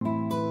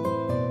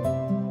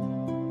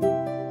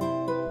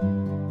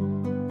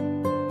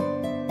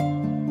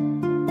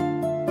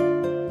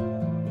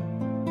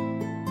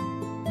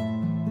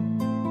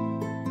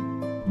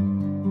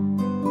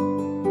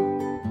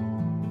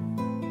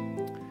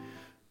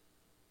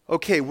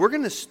Okay, we're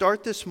going to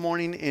start this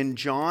morning in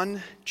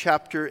John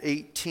chapter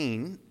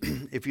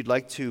 18, if you'd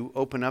like to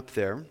open up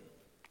there.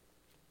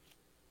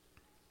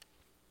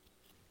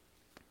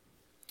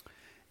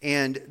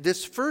 And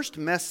this first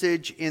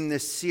message in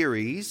this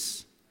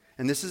series,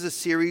 and this is a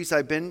series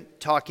I've been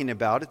talking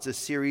about, it's a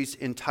series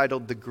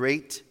entitled The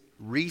Great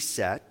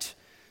Reset.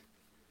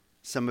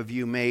 Some of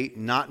you may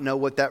not know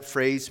what that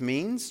phrase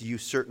means. You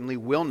certainly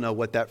will know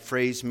what that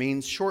phrase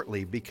means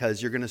shortly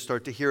because you're going to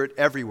start to hear it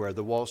everywhere.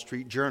 The Wall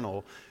Street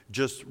Journal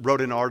just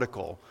wrote an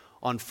article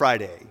on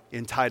Friday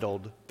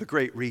entitled The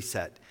Great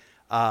Reset.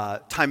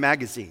 Time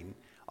Magazine,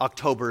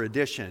 October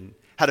edition,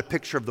 had a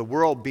picture of the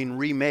world being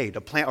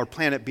remade,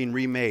 planet being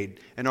remade,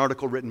 an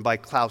article written by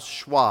Klaus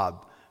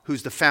Schwab,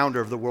 who's the founder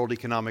of the World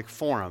Economic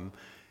Forum,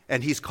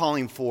 and he's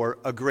calling for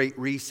a great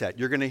reset.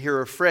 You're going to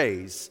hear a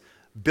phrase,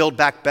 build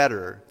back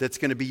better, that's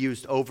going to be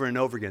used over and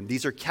over again.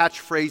 These are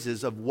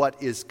catchphrases of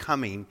what is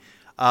coming,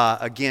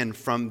 again,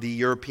 from the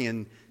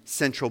European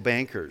central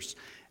bankers.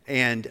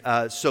 And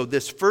so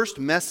this first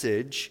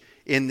message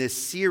in this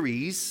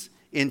series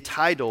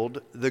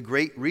entitled The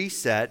Great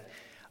Reset,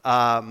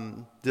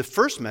 the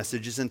first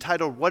message is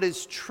entitled, What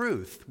is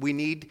Truth? We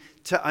need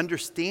to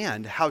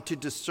understand how to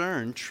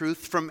discern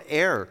truth from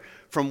error,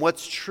 from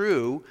what's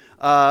true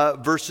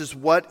versus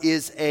what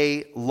is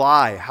a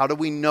lie. How do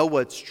we know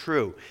what's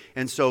true?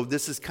 And so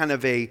this is kind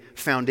of a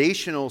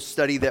foundational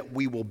study that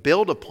we will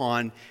build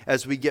upon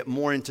as we get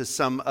more into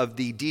some of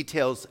the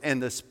details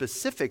and the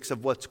specifics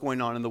of what's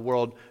going on in the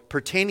world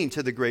pertaining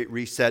to the Great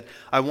Reset.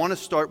 I want to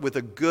start with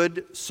a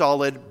good,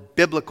 solid,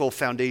 biblical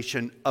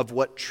foundation of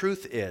what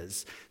truth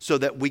is so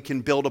that we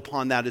can build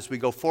upon that as we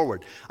go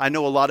forward. I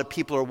know a lot of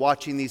people are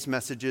watching these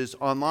messages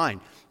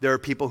online. There are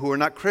people who are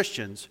not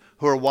Christians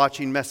who are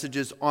watching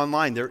messages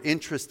online. They're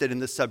interested in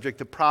the subject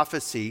of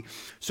prophecy.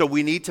 So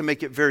we need to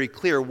make it very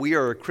clear we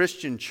are a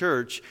Christian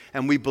church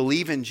and we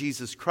believe in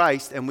Jesus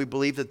Christ and we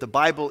believe that the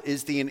Bible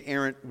is the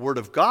inerrant Word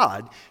of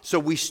God. So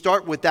we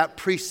start with that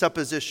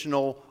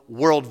presuppositional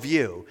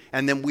worldview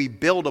and then we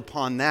build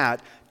upon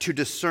that to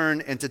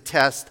discern and to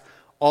test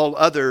all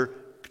other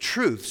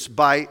truths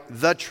by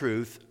the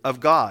truth of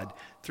God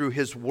through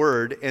His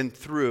Word and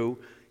through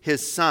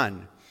His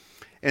Son.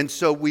 And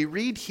so we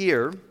read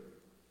here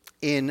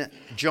in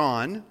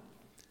John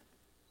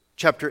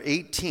chapter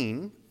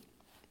 18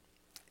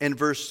 and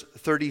verse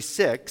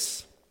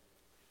 36.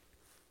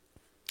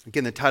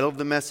 Again, the title of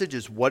the message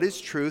is What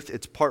is Truth?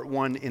 It's part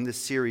one in the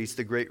series,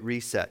 The Great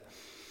Reset.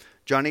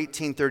 John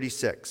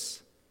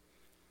 18:36.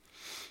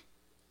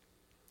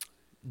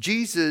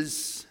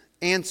 Jesus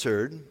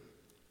answered,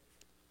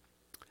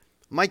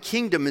 My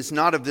kingdom is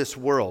not of this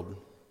world.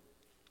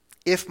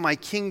 If my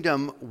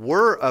kingdom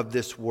were of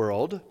this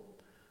world,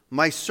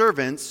 my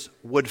servants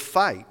would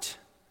fight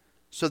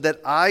so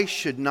that I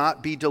should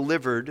not be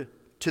delivered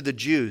to the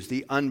Jews,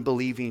 the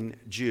unbelieving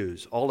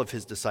Jews. All of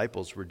his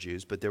disciples were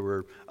Jews, but there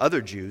were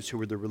other Jews who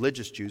were the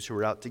religious Jews who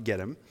were out to get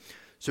him.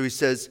 So he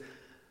says,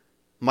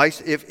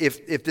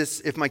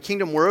 if my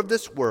kingdom were of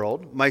this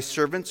world, my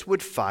servants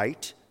would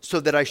fight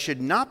so that I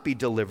should not be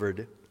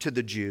delivered to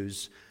the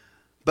Jews.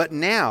 But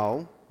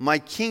now my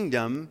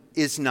kingdom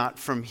is not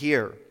from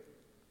here.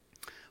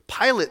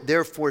 Pilate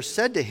therefore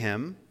said to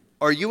him,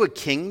 Are you a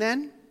king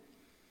then?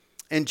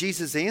 And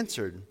Jesus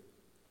answered,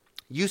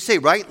 You say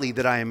rightly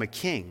that I am a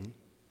king.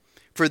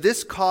 For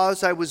this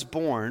cause I was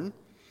born,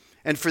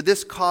 and for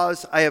this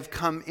cause I have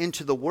come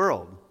into the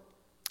world,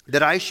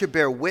 that I should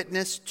bear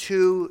witness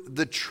to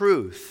the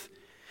truth.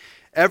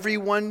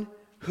 Everyone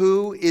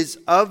who is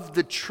of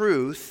the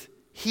truth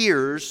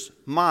hears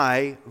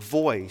my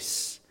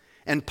voice.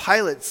 And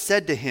Pilate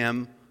said to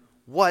him,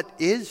 What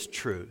is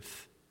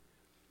truth?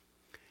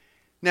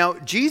 Now,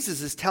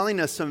 Jesus is telling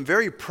us some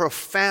very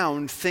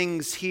profound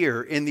things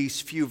here in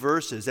these few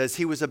verses as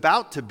he was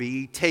about to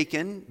be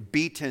taken,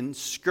 beaten,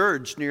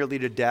 scourged nearly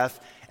to death,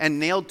 and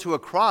nailed to a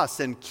cross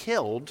and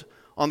killed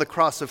on the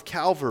cross of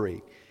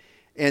Calvary.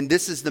 And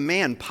this is the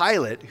man,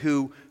 Pilate,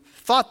 who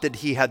thought that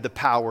he had the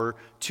power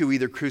to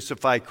either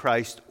crucify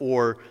Christ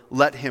or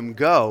let him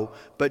go.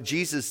 But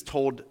Jesus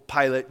told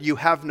Pilate, You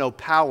have no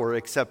power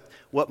except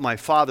what my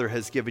Father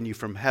has given you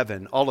from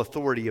heaven. All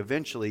authority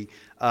eventually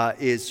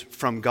is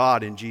from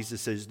God. And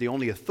Jesus says, the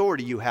only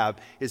authority you have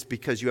is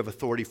because you have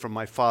authority from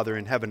my Father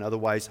in heaven.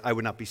 Otherwise, I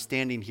would not be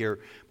standing here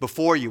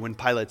before you. And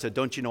Pilate said,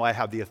 don't you know I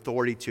have the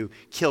authority to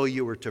kill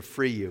you or to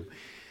free you?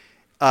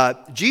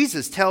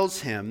 Jesus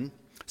tells him,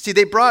 see,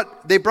 they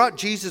brought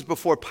Jesus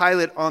before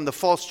Pilate on the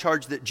false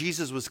charge that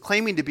Jesus was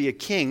claiming to be a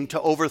king to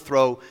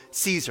overthrow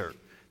Caesar.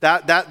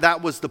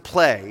 That was the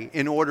play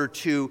in order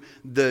to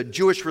the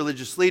Jewish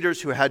religious leaders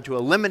who had to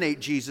eliminate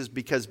Jesus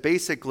because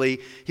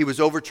basically he was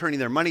overturning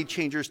their money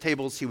changers'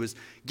 tables. He was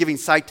giving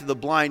sight to the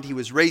blind. He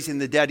was raising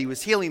the dead. He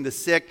was healing the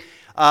sick.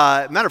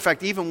 Matter of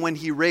fact, even when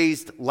he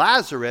raised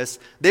Lazarus,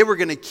 they were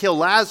going to kill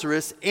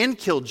Lazarus and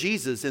kill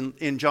Jesus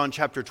in John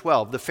chapter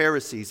 12, the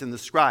Pharisees and the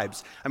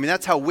scribes. I mean,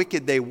 that's how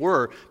wicked they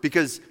were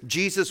because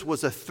Jesus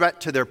was a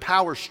threat to their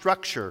power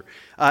structure.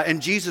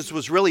 And Jesus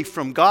was really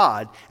from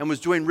God and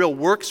was doing real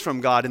works from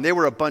God. And they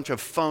were a bunch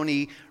of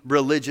phony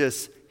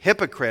religious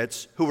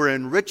hypocrites who were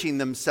enriching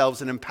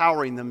themselves and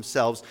empowering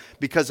themselves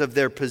because of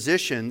their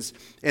positions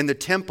in the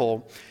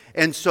temple.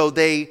 And so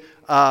they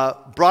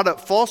brought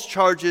up false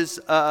charges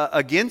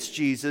against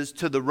Jesus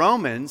to the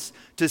Romans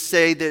to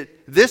say that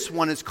this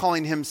one is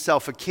calling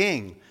himself a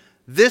king.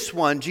 This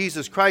one,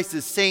 Jesus Christ,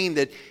 is saying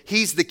that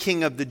he's the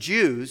king of the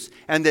Jews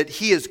and that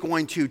he is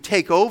going to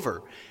take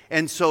over.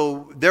 And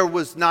so there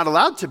was not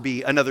allowed to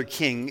be another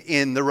king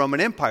in the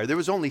Roman Empire. There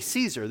was only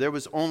Caesar. There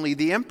was only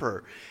the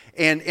emperor.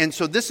 And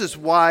so this is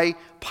why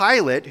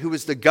Pilate, who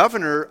was the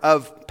governor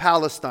of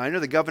Palestine, or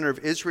the governor of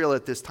Israel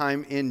at this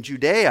time in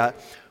Judea,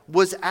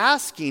 was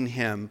asking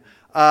him,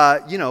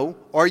 are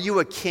you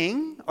a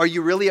king? Are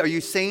you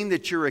saying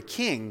that you're a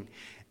king?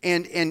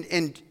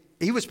 And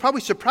he was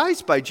probably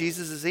surprised by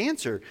Jesus'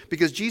 answer,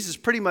 because Jesus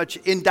pretty much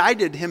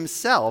indicted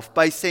himself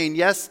by saying,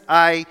 yes,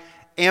 I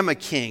am a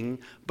king,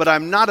 but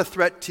I'm not a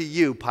threat to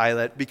you,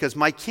 Pilate, because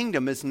my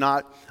kingdom is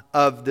not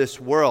of this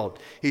world.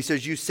 He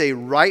says, you say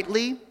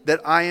rightly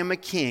that I am a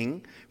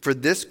king. For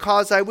this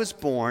cause I was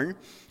born.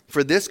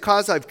 For this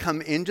cause I've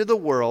come into the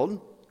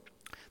world,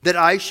 that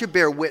I should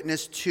bear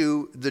witness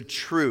to the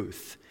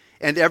truth.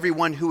 And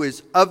everyone who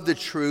is of the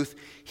truth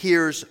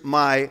hears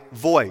my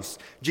voice.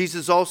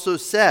 Jesus also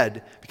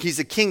said, he's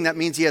a king, that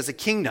means he has a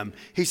kingdom.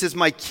 He says,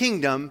 my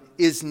kingdom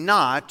is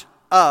not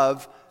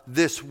of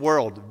this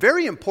world.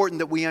 Very important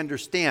that we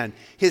understand,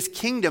 his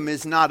kingdom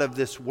is not of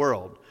this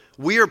world.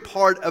 We are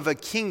part of a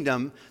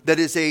kingdom that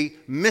is a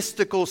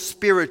mystical,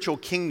 spiritual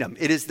kingdom.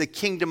 It is the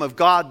kingdom of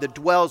God that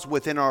dwells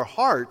within our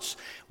hearts.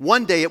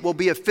 One day it will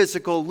be a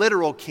physical,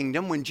 literal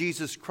kingdom when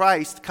Jesus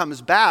Christ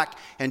comes back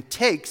and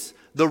takes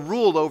the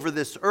rule over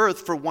this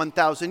earth for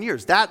 1,000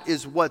 years. That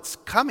is what's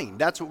coming.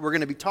 That's what we're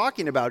going to be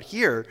talking about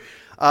here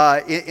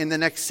in the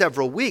next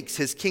several weeks.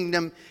 His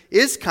kingdom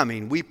is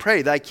coming. We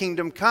pray, thy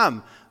kingdom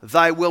come,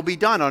 thy will be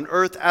done on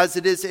earth as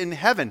it is in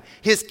heaven.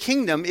 His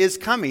kingdom is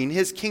coming.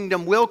 His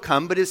kingdom will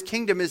come, but his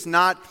kingdom is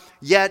not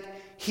yet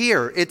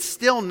here. It's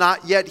still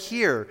not yet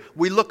here.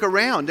 We look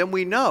around and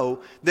we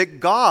know that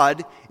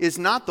God is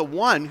not the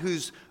one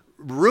who's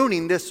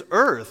ruining this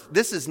earth.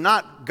 This is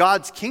not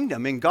God's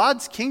kingdom. In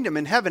God's kingdom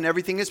in heaven,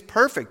 everything is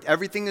perfect.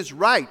 Everything is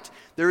right.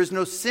 There is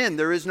no sin.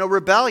 There is no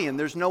rebellion.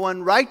 There's no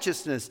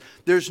unrighteousness.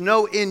 There's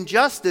no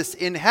injustice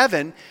in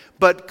heaven.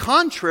 But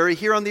contrary,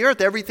 here on the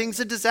earth, everything's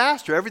a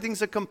disaster.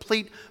 Everything's a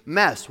complete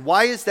mess.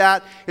 Why is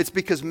that? It's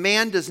because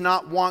man does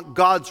not want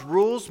God's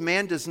rules.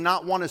 Man does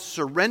not want to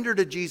surrender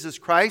to Jesus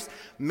Christ.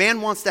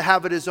 Man wants to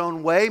have it his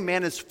own way.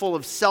 Man is full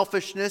of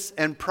selfishness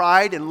and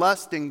pride and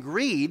lust and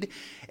greed.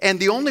 And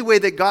the only way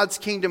that God's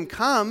kingdom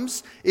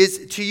comes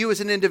is to you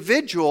as an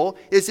individual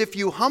is if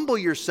you humble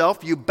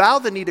yourself, you bow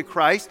the knee to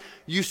Christ,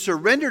 you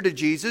surrender to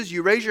Jesus,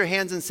 you raise your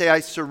hands and say, I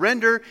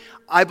surrender,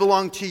 I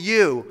belong to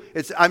you.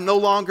 I'm no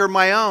longer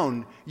my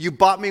own. You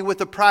bought me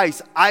with a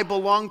price. I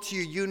belong to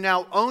you. You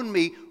now own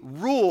me.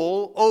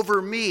 Rule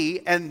over me,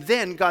 and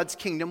then God's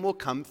kingdom will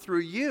come through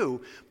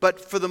you. But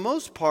for the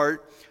most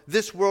part,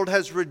 this world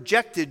has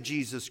rejected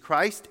Jesus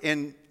Christ,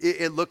 and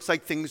it looks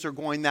like things are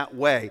going that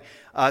way.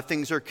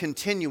 Things are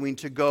continuing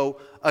to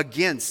go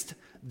against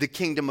the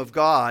kingdom of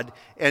God.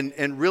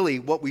 And really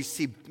what we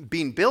see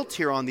being built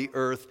here on the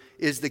earth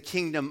is the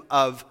kingdom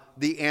of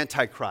the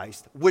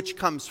Antichrist, which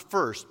comes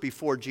first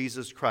before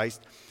Jesus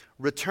Christ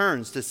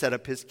returns to set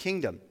up his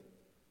kingdom.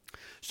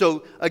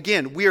 So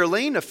again, we are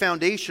laying a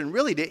foundation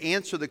really to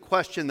answer the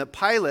question that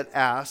Pilate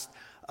asked,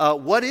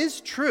 what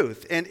is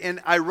truth?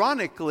 And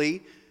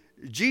ironically,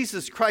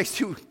 Jesus Christ,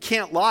 who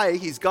can't lie,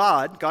 he's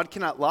God. God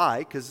cannot lie,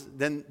 because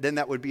then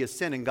that would be a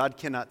sin, and God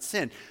cannot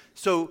sin.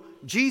 So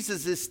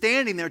Jesus is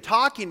standing there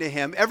talking to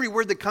him. Every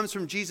word that comes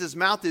from Jesus'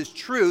 mouth is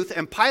truth,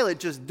 and Pilate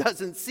just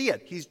doesn't see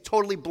it. He's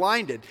totally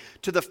blinded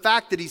to the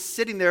fact that he's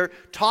sitting there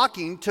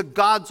talking to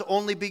God's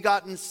only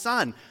begotten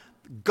Son.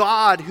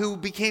 God who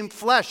became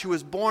flesh, who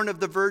was born of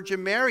the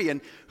Virgin Mary, and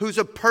who's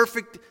a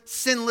perfect,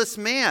 sinless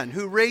man,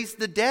 who raised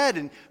the dead,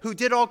 and who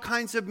did all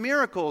kinds of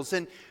miracles,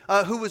 and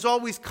who was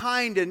always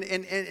kind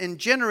and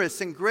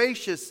generous and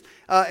gracious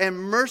and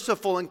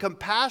merciful and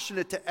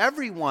compassionate to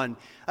everyone.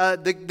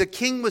 The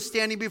king was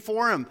standing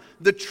before him.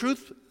 The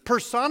truth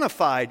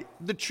personified,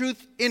 the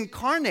truth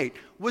incarnate,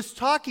 was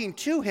talking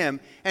to him,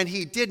 and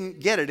he didn't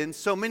get it. And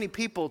so many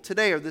people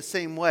today are the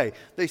same way.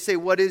 They say,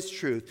 what is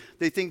truth?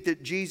 They think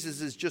that Jesus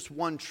is just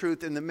one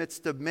truth in the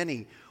midst of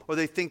many. Or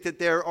they think that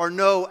there are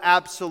no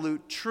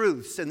absolute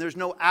truths, and there's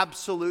no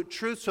absolute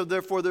truth, so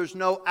therefore there's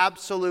no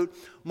absolute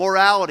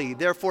morality.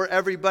 Therefore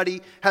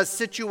everybody has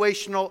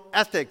situational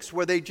ethics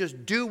where they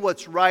just do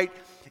what's right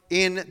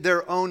in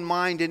their own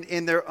mind and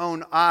in their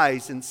own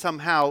eyes, and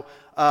somehow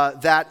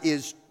that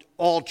is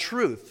all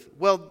truth.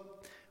 Well,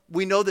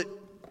 we know that,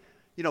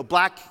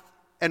 black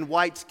and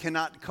white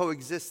cannot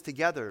coexist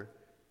together.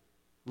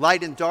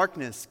 Light and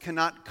darkness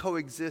cannot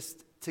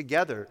coexist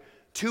together.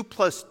 2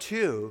 +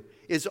 2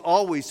 is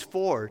always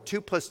 4.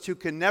 2 + 2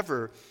 can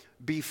never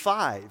be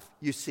 5,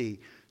 you see.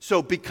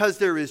 So because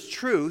there is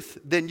truth,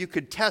 then you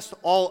could test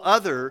all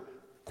other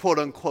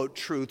quote-unquote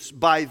truths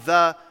by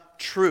the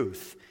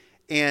truth.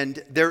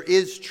 And there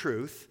is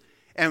truth.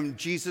 And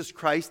Jesus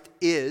Christ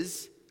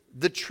is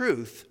the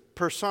truth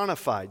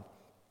personified.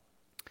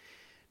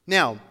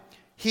 Now,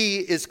 he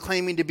is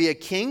claiming to be a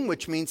king,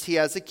 which means he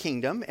has a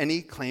kingdom, and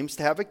he claims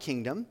to have a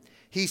kingdom.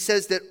 He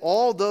says that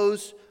all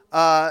those,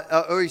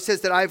 he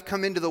says that I've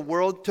come into the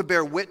world to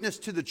bear witness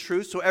to the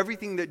truth. So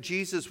everything that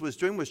Jesus was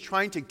doing was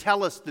trying to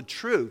tell us the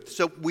truth,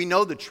 so we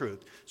know the truth,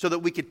 so that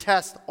we could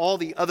test all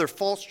the other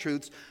false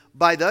truths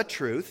by the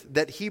truth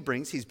that he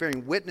brings. He's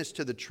bearing witness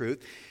to the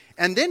truth.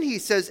 And then he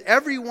says,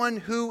 everyone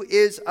who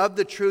is of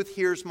the truth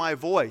hears my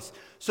voice.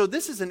 So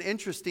this is an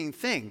interesting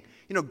thing.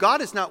 You know, God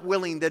is not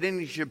willing that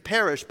any should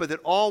perish, but that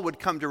all would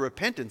come to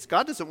repentance.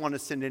 God doesn't want to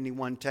send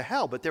anyone to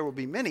hell, but there will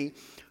be many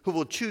who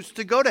will choose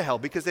to go to hell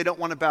because they don't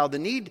want to bow the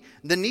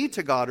knee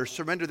to God or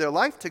surrender their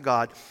life to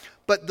God.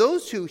 But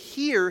those who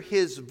hear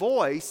his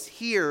voice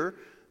hear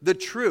the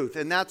truth.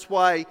 And that's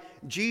why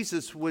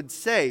Jesus would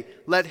say,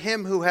 let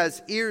him who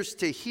has ears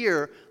to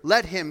hear,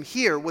 let him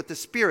hear what the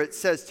Spirit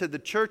says to the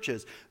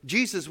churches.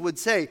 Jesus would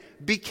say,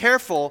 be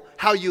careful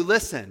how you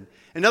listen.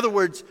 In other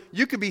words,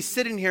 you could be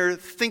sitting here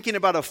thinking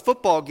about a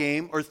football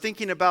game or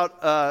thinking about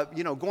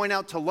going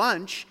out to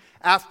lunch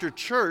after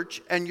church,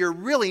 and you're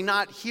really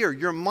not here.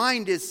 Your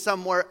mind is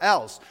somewhere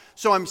else.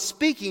 So I'm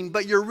speaking,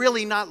 but you're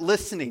really not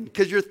listening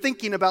because you're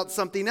thinking about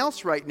something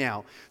else right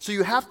now. So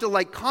you have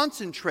to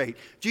concentrate.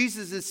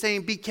 Jesus is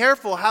saying, be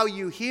careful how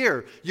you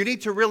hear. You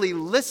need to really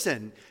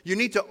listen. You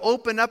need to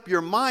open up your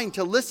mind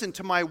to listen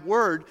to my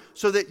word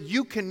so that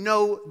you can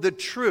know the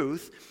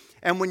truth.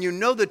 And when you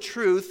know the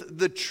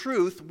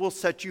truth will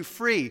set you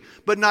free.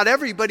 But not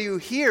everybody who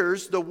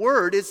hears the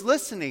word is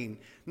listening.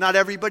 Not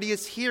everybody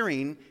is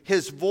hearing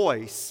his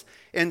voice.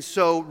 And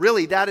so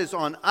really that is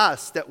on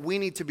us, that we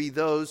need to be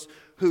those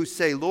who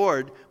say,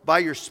 Lord, by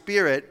your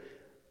Spirit,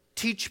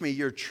 teach me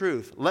your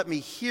truth. Let me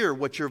hear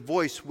what your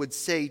voice would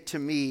say to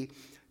me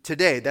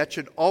today. That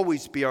should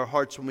always be our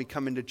hearts when we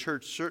come into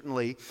church,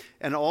 certainly.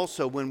 And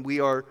also when we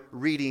are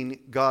reading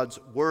God's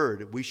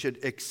word. We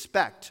should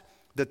expect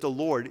that the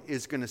Lord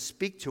is going to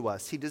speak to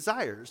us. He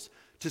desires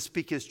to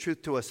speak his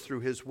truth to us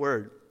through his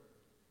word.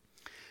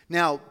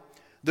 Now,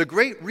 the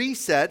Great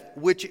Reset,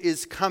 which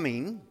is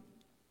coming,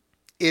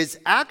 is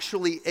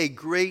actually a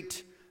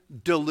great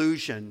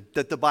delusion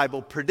that the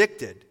Bible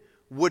predicted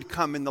would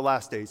come in the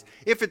last days.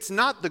 If it's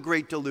not the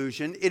great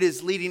delusion, it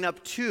is leading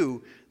up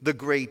to the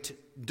great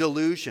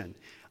delusion.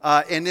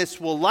 And this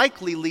will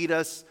likely lead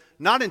us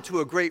not into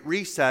a great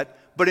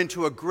reset, but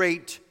into a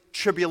great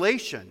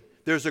tribulation.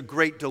 There's a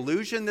great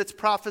delusion that's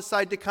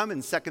prophesied to come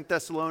in 2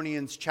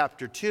 Thessalonians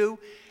chapter 2.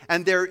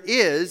 And there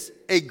is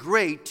a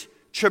great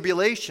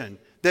tribulation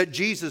that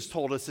Jesus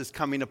told us is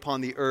coming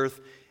upon the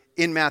earth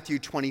in Matthew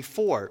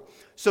 24.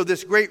 So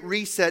this great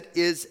reset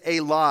is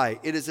a lie.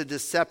 It is a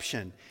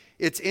deception.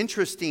 It's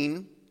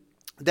interesting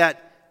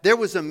that there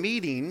was a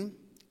meeting,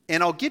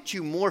 and I'll get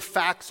you more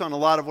facts on a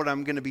lot of what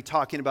I'm going to be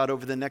talking about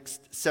over the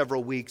next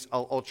several weeks.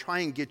 I'll try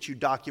and get you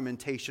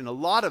documentation. A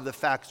lot of the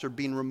facts are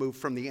being removed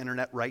from the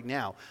internet right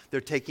now. They're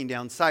taking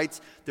down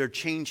sites. They're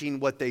changing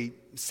what they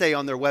say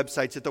on their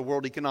websites at the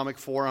World Economic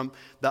Forum,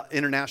 the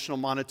International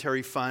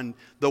Monetary Fund,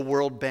 the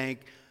World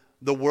Bank,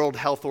 the World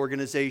Health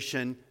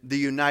Organization, the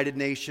United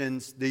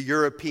Nations, the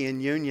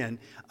European Union.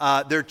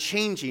 They're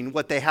changing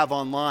what they have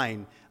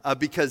online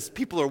because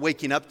people are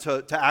waking up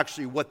to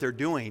actually what they're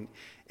doing.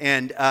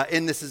 And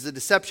this is a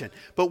deception.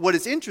 But what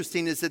is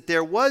interesting is that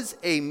there was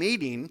a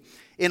meeting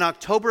in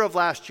October of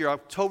last year,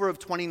 October of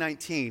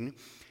 2019,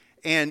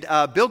 and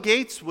Bill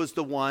Gates was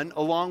the one,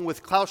 along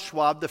with Klaus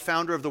Schwab, the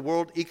founder of the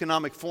World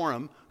Economic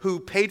Forum, who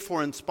paid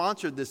for and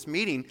sponsored this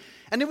meeting.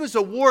 And it was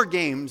a war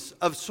games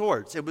of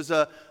sorts. It was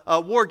a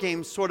war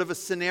games sort of a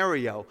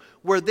scenario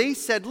where they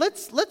said,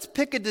 let's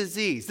pick a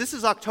disease. This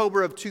is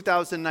October of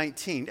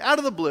 2019. Out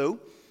of the blue,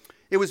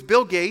 it was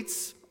Bill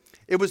Gates.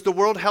 It was the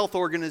World Health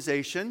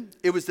Organization.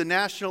 It was the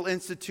National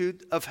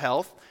Institute of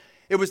Health.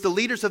 It was the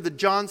leaders of the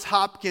Johns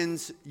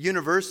Hopkins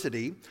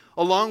University,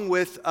 along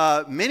with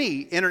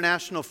many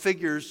international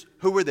figures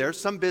who were there,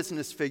 some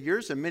business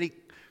figures and many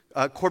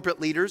corporate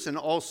leaders and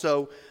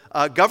also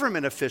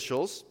government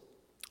officials,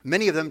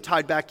 many of them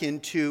tied back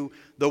into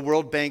the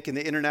World Bank and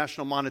the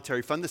International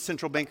Monetary Fund, the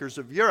central bankers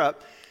of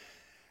Europe.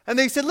 And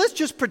they said, let's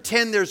just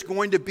pretend there's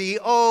going to be,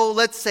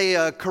 let's say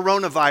a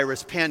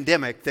coronavirus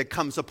pandemic that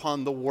comes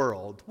upon the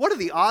world. What are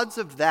the odds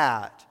of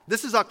that?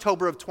 This is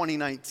October of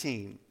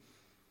 2019.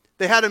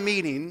 They had a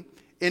meeting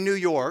in New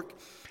York,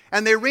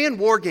 and they ran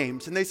war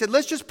games. And they said,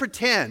 let's just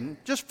pretend,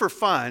 just for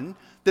fun,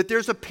 that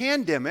there's a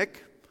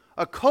pandemic,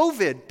 a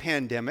COVID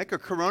pandemic, a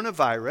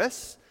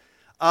coronavirus,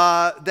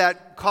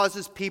 that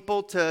causes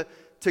people to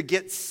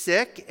get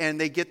sick, and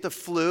they get the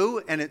flu,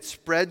 and it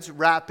spreads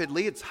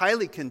rapidly. It's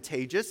highly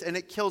contagious, and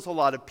it kills a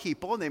lot of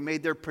people. And they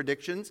made their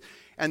predictions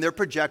and their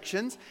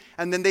projections.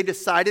 And then they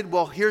decided,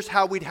 well, here's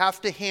how we'd have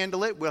to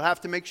handle it. We'll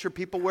have to make sure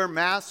people wear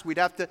masks. We'd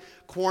have to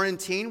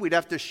quarantine. We'd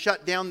have to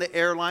shut down the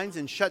airlines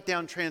and shut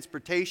down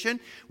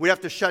transportation. We'd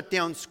have to shut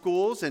down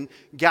schools and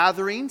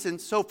gatherings and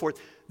so forth.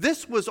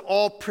 This was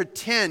all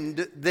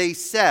pretend, they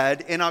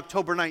said, in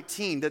October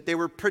 19, that they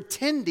were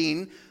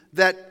pretending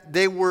that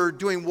they were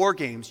doing war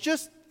games,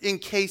 just in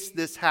case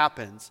this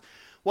happens.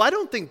 Well, I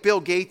don't think Bill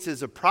Gates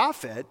is a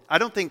prophet. I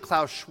don't think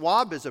Klaus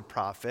Schwab is a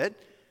prophet.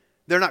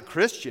 They're not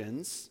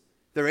Christians.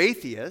 They're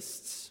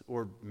atheists,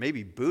 or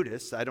maybe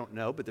Buddhists, I don't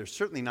know, but they're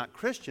certainly not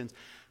Christians.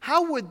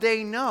 How would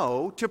they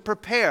know to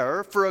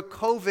prepare for a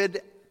COVID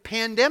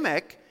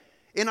pandemic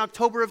in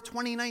October of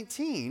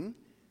 2019?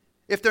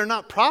 If they're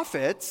not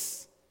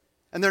prophets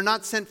and they're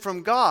not sent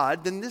from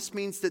God, then this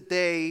means that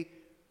they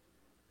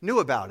knew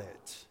about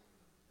it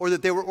or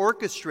that they were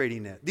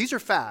orchestrating it. These are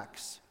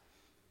facts.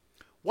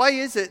 Why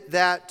is it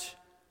that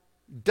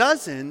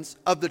dozens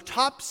of the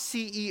top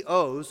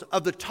CEOs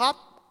of the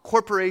top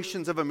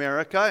corporations of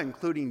America,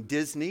 including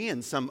Disney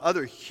and some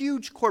other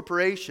huge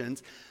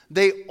corporations,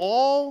 they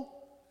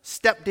all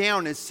stepped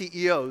down as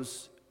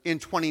CEOs in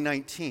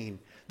 2019?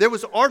 There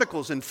was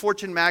articles in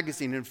Fortune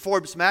magazine and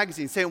Forbes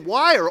magazine saying,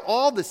 why are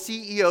all the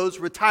CEOs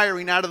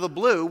retiring out of the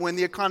blue when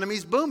the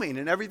economy's booming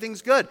and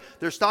everything's good?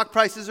 Their stock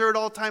prices are at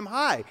all-time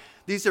high.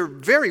 These are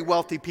very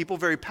wealthy people,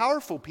 very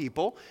powerful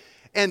people,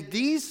 and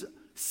these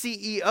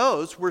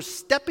CEOs were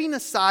stepping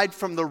aside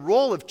from the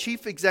role of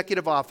chief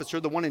executive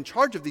officer, the one in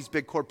charge of these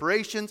big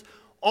corporations,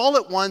 all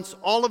at once,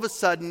 all of a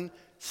sudden,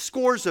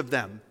 scores of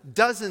them,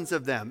 dozens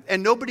of them,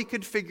 and nobody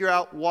could figure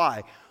out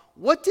why.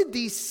 What did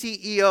these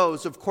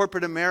CEOs of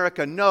corporate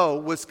America know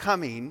was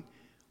coming?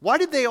 Why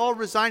did they all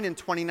resign in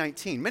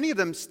 2019? Many of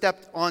them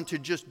stepped onto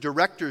just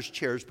directors'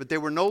 chairs, but they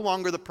were no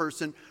longer the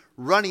person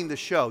running the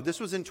show. This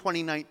was in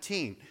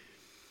 2019.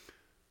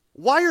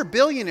 Why are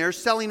billionaires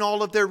selling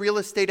all of their real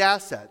estate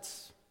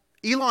assets?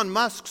 Elon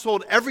Musk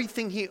sold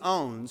everything he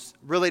owns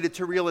related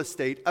to real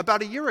estate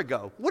about a year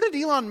ago. What did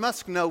Elon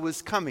Musk know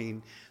was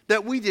coming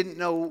that we didn't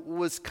know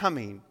was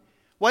coming?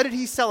 Why did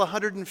he sell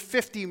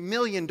 $150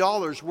 million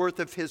worth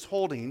of his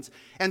holdings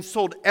and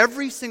sold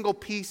every single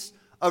piece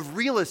of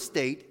real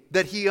estate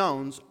that he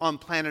owns on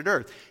planet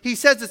Earth? He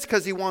says it's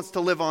because he wants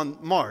to live on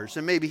Mars,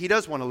 and maybe he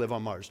does want to live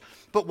on Mars.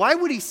 But why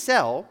would he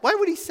sell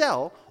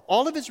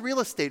all of his real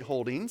estate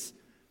holdings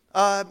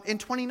in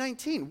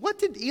 2019? What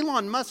did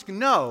Elon Musk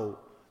know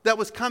that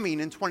was coming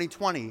in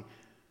 2020?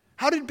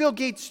 How did Bill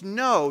Gates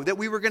know that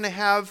we were going to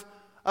have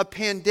a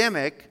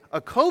pandemic, a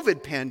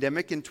COVID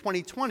pandemic in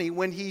 2020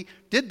 when he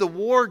did the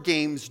war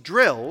games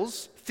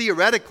drills,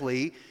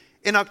 theoretically,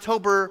 in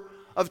October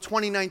of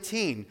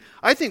 2019?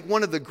 I think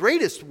one of the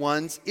greatest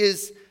ones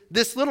is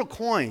this little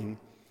coin.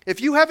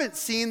 If you haven't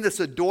seen this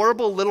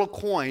adorable little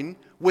coin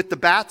with the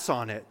bats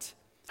on it,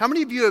 how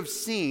many of you have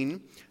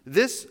seen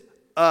this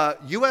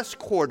U.S.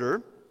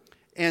 quarter?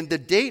 And the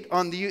date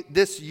on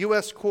this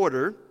U.S.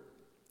 quarter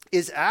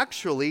is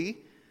actually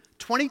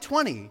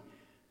 2020.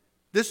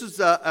 This is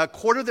a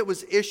quarter that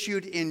was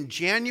issued in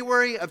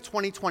January of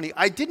 2020.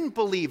 I didn't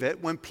believe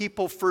it when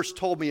people first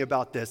told me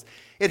about this.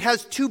 It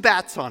has two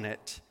bats on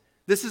it.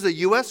 This is a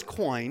U.S.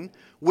 coin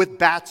with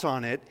bats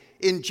on it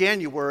in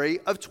January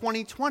of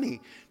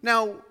 2020.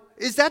 Now,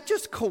 is that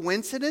just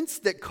coincidence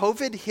that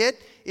COVID hit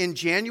in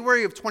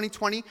January of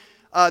 2020?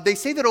 They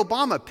say that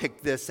Obama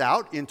picked this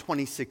out in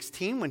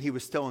 2016 when he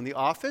was still in the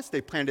office.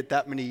 They planned it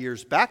that many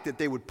years back that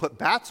they would put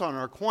bats on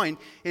our coin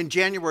in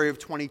January of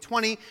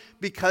 2020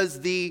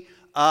 because the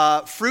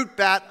fruit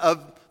bat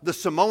of the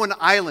Samoan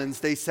Islands,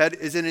 they said,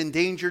 is an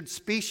endangered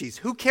species.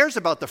 Who cares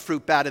about the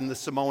fruit bat in the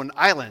Samoan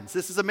Islands?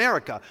 This is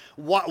America.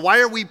 Why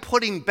are we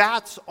putting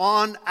bats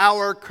on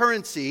our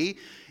currency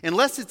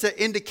unless it's an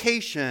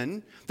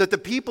indication that the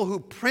people who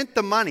print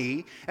the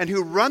money and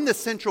who run the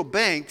central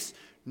banks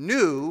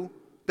knew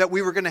that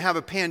we were going to have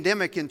a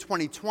pandemic in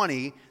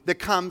 2020 that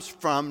comes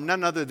from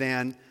none other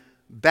than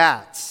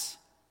bats?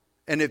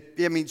 And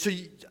so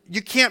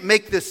you can't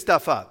make this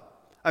stuff up.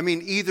 I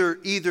mean,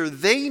 either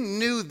they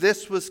knew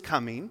this was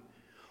coming,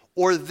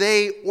 or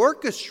they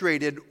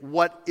orchestrated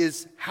what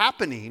is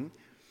happening,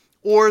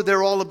 or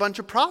they're all a bunch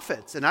of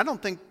prophets. And I don't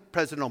think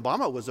President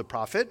Obama was a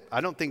prophet.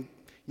 I don't think,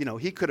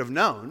 he could have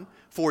known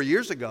 4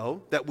 years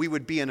ago that we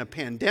would be in a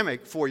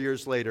pandemic 4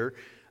 years later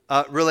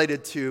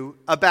related to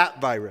a bat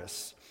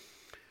virus.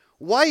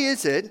 Why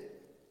is it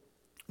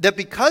that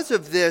because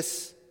of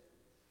this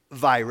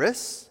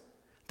virus,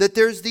 that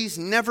there's these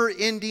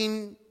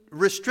never-ending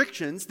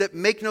restrictions that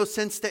make no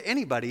sense to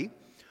anybody?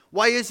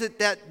 Why is it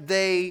that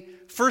they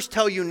first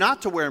tell you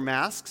not to wear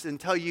masks and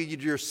tell you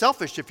you're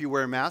selfish if you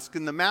wear a mask,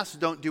 and the masks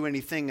don't do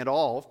anything at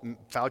all?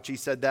 Fauci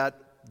said that.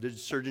 The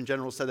Surgeon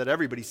General said that.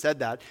 Everybody said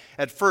that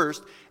at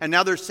first. And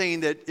now they're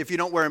saying that if you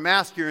don't wear a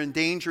mask, you're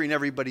endangering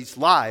everybody's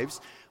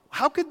lives.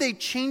 How could they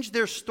change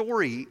their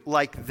story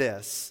like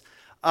this?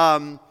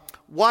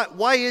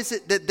 Why is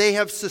it that they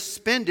have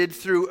suspended,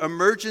 through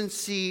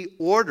emergency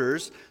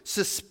orders,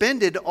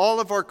 suspended all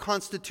of our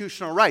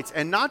constitutional rights?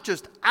 And not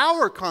just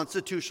our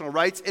constitutional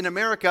rights in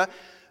America,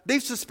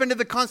 they've suspended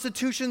the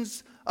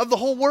constitutions of the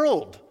whole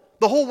world.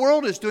 The whole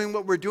world is doing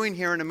what we're doing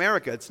here in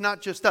America. It's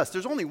not just us.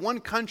 There's only one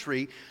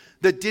country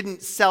that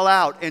didn't sell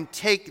out and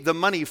take the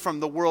money from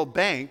the World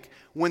Bank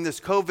when this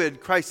COVID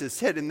crisis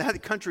hit, and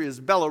that country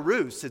is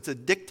Belarus. It's a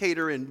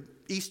dictator in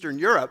Eastern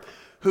Europe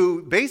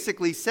who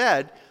basically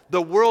said,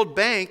 the World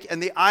Bank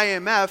and the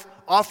IMF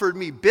offered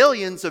me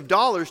billions of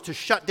dollars to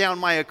shut down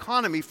my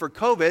economy for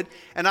COVID,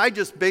 and I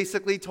just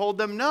basically told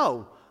them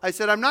no. I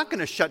said, I'm not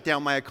going to shut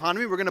down my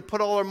economy. We're going to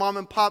put all our mom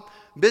and pop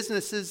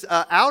businesses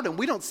out, and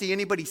we don't see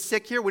anybody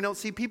sick here. We don't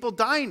see people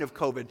dying of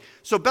COVID.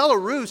 So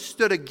Belarus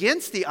stood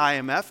against the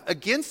IMF,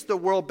 against the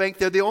World Bank.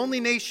 They're the only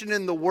nation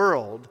in the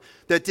world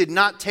that did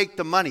not take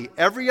the money.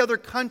 Every other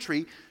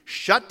country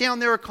shut down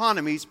their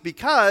economies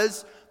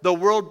because the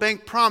World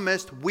Bank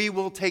promised, we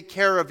will take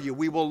care of you.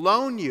 We will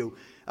loan you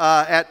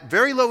at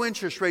very low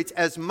interest rates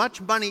as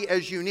much money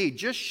as you need.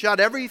 Just shut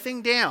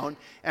everything down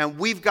and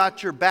we've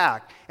got your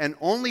back. And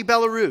only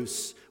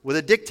Belarus, with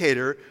a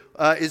dictator,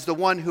 is the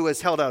one who has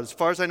held out. As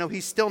far as I know,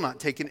 he's still not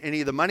taken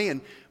any of the money.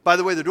 And by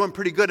the way, they're doing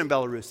pretty good in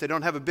Belarus. They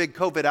don't have a big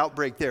COVID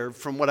outbreak there,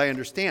 from what I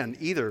understand,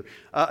 either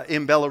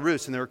in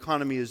Belarus. And their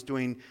economy is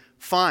doing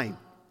fine.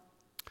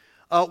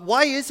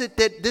 Why is it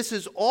that this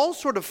is all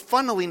sort of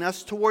funneling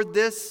us toward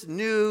this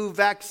new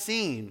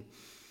vaccine?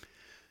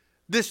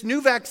 This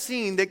new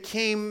vaccine that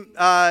came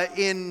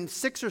in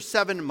 6 or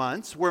 7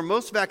 months, where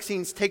most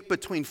vaccines take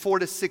between 4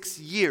 to 6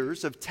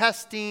 years of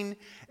testing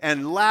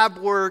and lab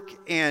work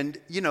and,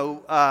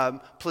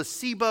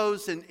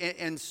 placebos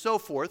and so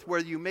forth,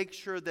 where you make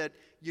sure that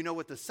you know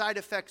what the side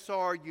effects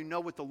are, you know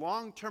what the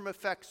long-term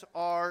effects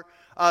are.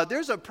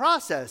 There's a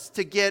process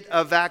to get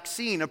a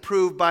vaccine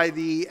approved by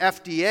the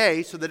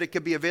FDA so that it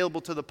could be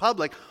available to the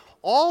public.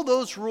 All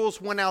those rules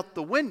went out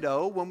the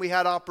window when we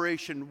had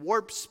Operation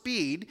Warp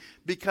Speed,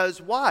 because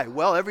why?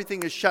 Well,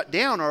 everything is shut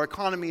down. Our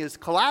economy is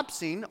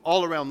collapsing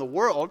all around the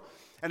world.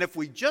 And if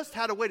we just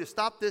had a way to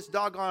stop this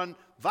doggone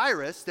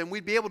virus, then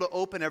we'd be able to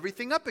open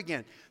everything up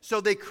again.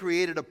 So they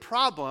created a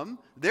problem.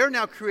 They're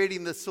now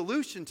creating the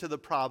solution to the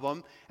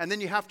problem. And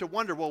then you have to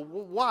wonder, well,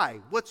 why?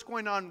 What's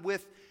going on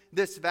with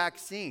this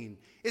vaccine?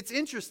 It's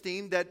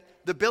interesting that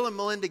the Bill and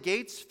Melinda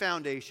Gates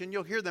Foundation,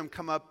 you'll hear them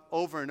come up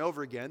over and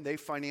over again. They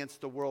finance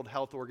the World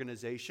Health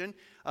Organization.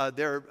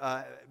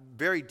 They're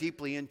very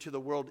deeply into the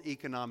World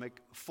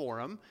Economic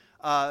Forum.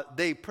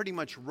 They pretty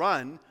much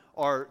run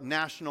our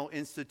National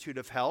Institute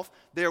of Health.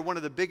 They are one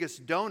of the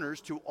biggest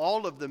donors to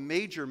all of the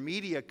major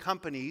media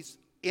companies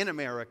in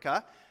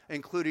America,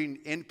 including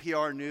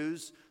NPR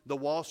News, the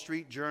Wall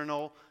Street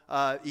Journal,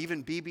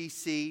 even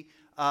BBC.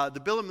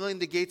 The Bill and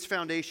Melinda Gates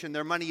Foundation,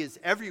 their money is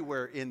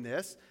everywhere in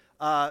this.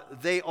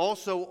 They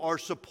also are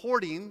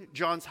supporting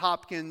Johns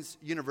Hopkins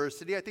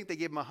University. I think they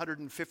gave them a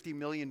 $150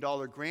 million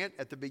grant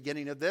at the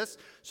beginning of this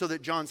so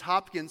that Johns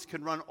Hopkins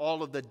can run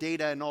all of the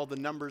data and all the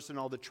numbers and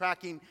all the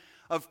tracking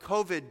of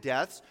COVID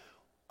deaths.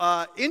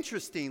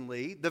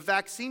 Interestingly, the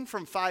vaccine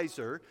from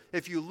Pfizer,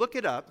 if you look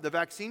it up, the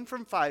vaccine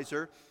from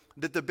Pfizer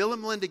that the Bill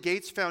and Melinda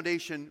Gates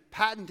Foundation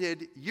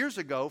patented years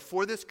ago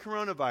for this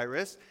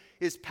coronavirus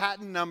is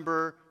patent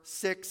number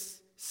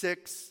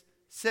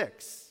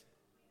 666.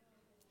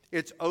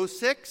 It's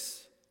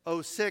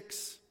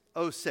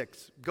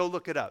 060606. Go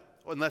look it up,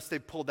 unless they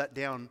pulled that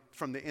down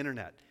from the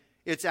internet.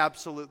 It's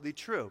absolutely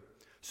true.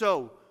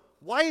 So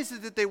why is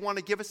it that they want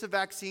to give us a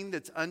vaccine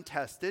that's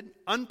untested,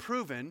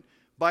 unproven,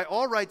 by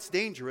all rights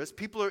dangerous?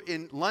 People are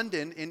in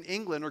London, in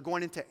England, are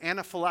going into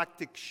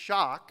anaphylactic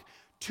shock.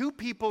 2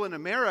 people in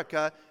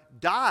America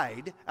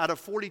died out of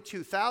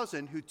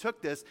 42,000 who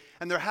took this,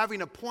 and they're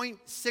having a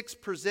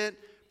 0.6%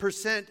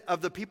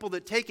 of the people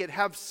that take it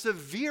have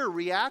severe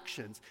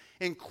reactions,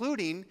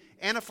 including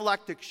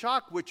anaphylactic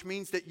shock, which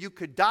means that you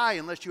could die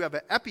unless you have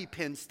an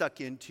EpiPen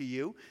stuck into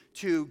you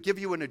to give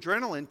you an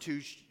adrenaline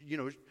to,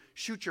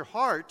 shoot your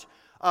heart,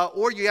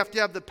 or you have to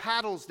have the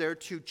paddles there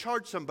to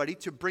charge somebody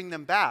to bring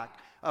them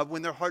back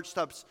when their heart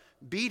stops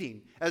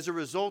beating as a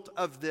result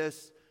of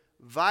this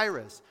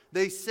virus.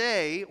 They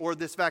say, or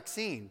this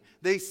vaccine,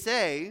 they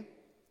say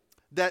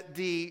that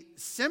the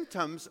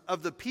symptoms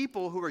of the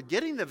people who are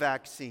getting the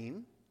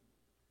vaccine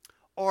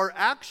are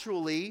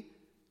actually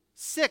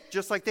sick,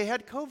 just like they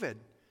had COVID.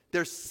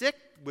 They're sick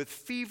with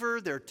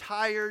fever, they're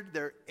tired,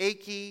 they're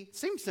achy,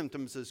 same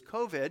symptoms as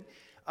COVID.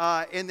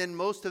 And then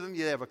most of them,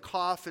 they have a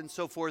cough and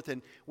so forth,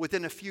 and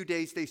within a few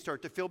days they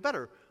start to feel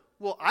better.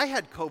 Well, I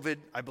had COVID,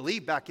 I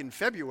believe, back in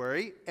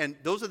February, and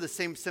those are the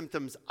same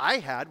symptoms I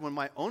had when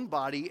my own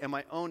body and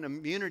my own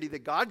immunity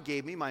that God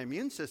gave me, my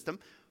immune system,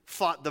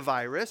 fought the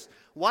virus.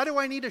 Why do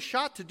I need a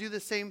shot to do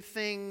the same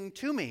thing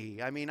to me?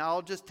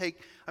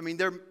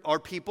 There are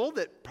people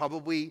that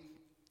probably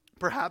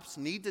perhaps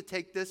need to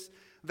take this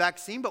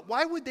vaccine, but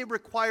why would they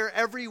require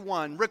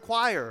everyone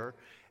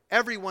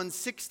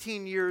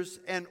 16 years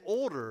and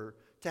older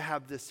to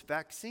have this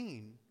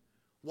vaccine?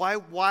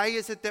 Why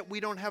is it that we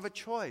don't have a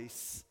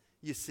choice,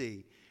 you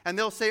see? And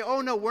they'll say,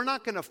 oh no, we're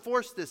not going to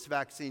force this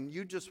vaccine.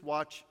 You just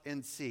watch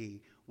and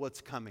see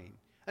what's coming.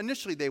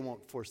 Initially, they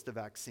won't force the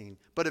vaccine,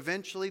 but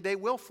eventually they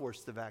will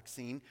force the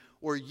vaccine,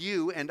 or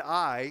you and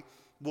I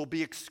will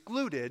be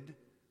excluded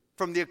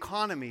from the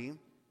economy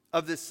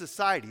of this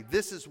society.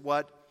 This is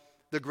what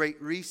the Great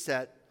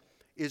Reset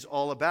is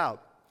all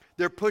about.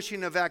 They're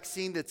pushing a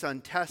vaccine that's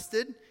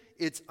untested,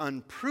 it's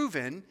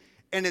unproven,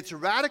 And it's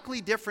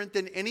radically different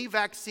than any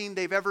vaccine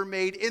they've ever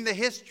made in the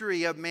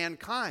history of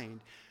mankind,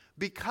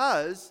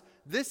 because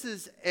this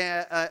is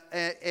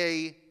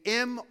a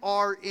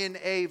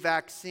mRNA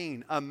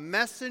vaccine, a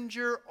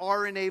messenger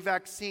RNA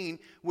vaccine,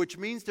 which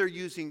means they're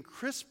using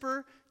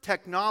CRISPR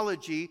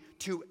technology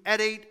to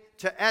edit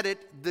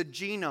the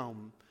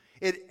genome.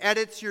 It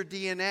edits your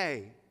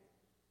DNA.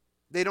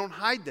 They don't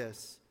hide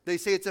this. They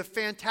say it's a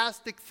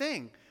fantastic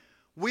thing.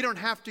 We don't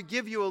have to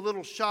give you a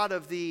little shot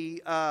of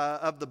the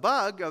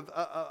bug,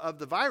 of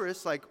the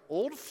virus, like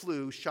old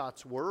flu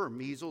shots were, or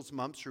measles,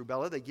 mumps,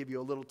 rubella. They give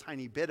you a little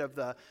tiny bit of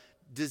the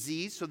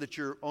disease so that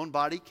your own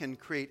body can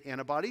create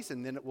antibodies,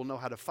 and then it will know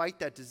how to fight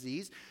that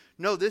disease.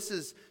 No, this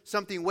is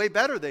something way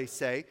better, they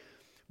say,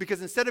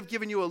 because instead of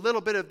giving you a little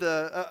bit of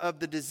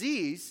the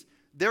disease,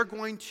 they're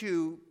going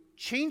to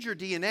change your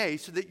DNA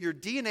so that your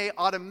DNA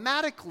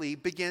automatically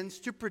begins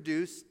to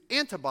produce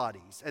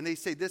antibodies. And they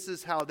say this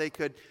is how they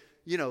could,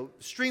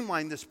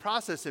 streamline this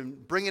process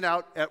and bring it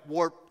out at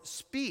warp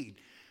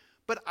speed.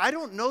 But I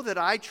don't know that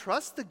I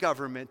trust the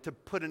government to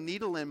put a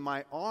needle in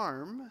my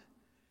arm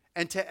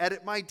and to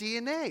edit my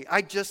DNA.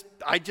 I just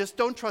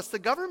don't trust the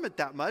government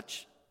that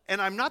much,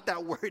 and I'm not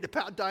that worried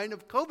about dying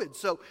of COVID.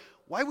 So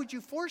why would you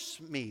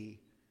force me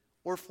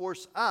or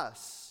force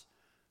us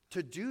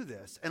to do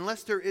this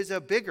unless there is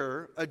a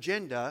bigger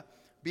agenda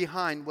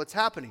behind what's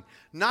happening?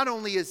 Not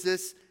only is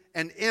this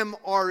an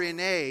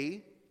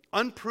mRNA,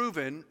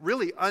 unproven,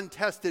 really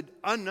untested,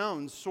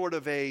 unknown sort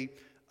of a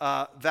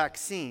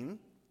vaccine,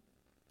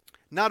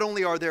 not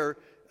only are there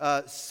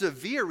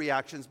severe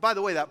reactions. By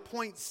the way, that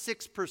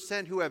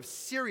 0.6% who have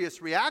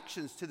serious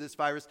reactions to this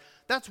virus,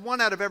 that's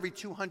 1 out of every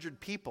 200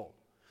 people.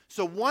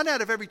 So 1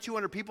 out of every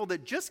 200 people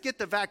that just get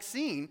the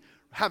vaccine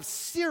have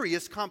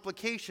serious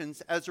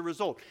complications as a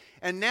result.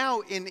 And now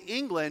in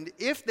England,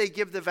 if they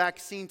give the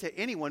vaccine to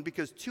anyone,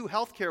 because 2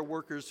 healthcare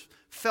workers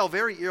fell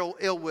very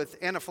ill with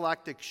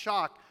anaphylactic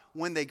shock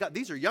when they got,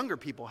 these are younger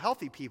people,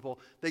 healthy people,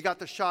 they got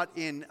the shot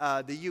in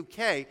the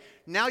UK.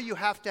 Now you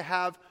have to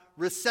have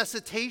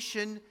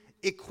resuscitation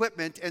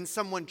equipment and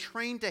someone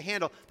trained to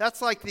handle.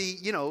 That's like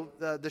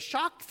the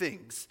shock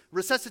things,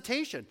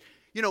 resuscitation.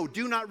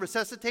 Do not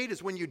resuscitate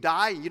is when you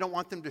die and you don't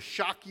want them to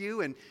shock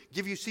you and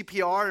give you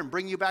CPR and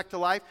bring you back to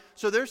life.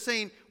 So they're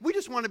saying, we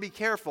just want to be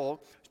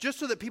careful, just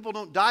so that people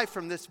don't die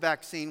from this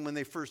vaccine when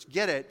they first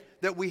get it,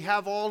 that we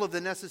have all of the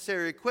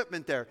necessary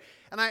equipment there.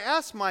 And I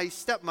asked my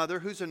stepmother,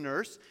 who's a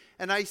nurse,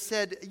 and I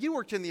said, you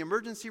worked in the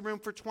emergency room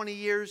for 20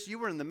 years, you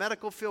were in the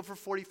medical field for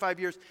 45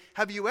 years.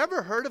 Have you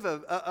ever heard of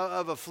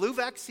a flu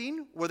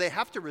vaccine where they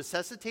have to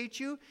resuscitate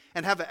you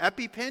and have an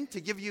EpiPen to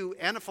give you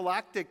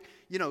anaphylactic,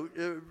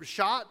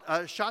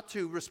 shot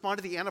to respond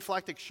to the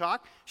anaphylactic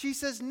shock? She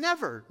says,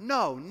 never,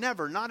 no,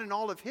 never, not in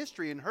all of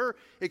history. In her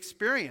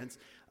experience,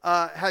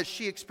 has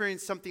she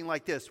experienced something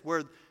like this,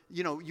 where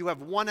you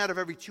have 1 out of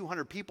every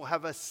 200 people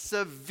have a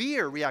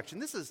severe reaction.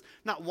 This is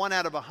not 1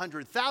 out of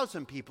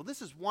 100,000 people.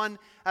 This is 1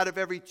 out of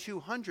every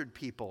 200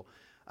 people.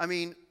 I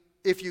mean,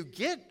 if you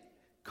get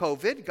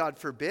COVID, God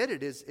forbid,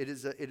 it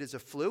is a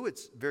flu.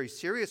 It's very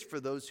serious for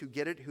those who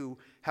get it who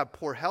have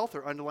poor health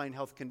or underlying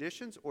health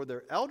conditions, or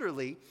they're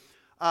elderly.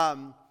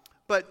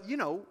 But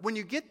when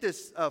you get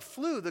this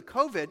flu, the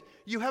COVID,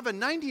 you have a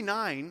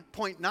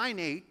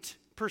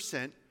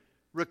 99.98%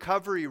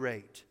 recovery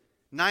rate.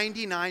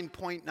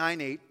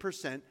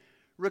 99.98%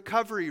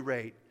 recovery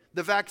rate.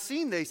 The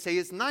vaccine, they say,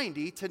 is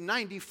 90 to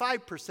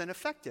 95%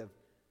 effective.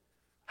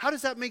 How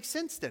does that make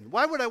sense then?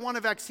 Why would I want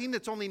a vaccine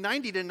that's only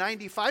 90 to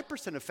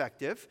 95%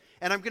 effective,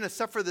 and I'm going to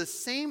suffer the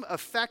same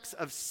effects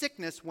of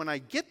sickness when I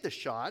get the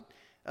shot,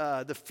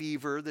 the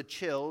fever, the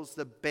chills,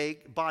 the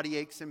body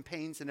aches and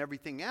pains and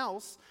everything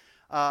else,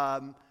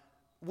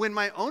 when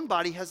my own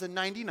body has a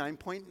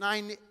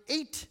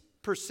 99.98%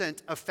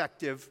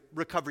 effective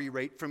recovery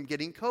rate from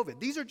getting COVID?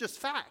 These are just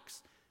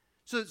facts.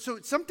 So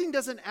something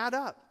doesn't add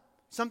up.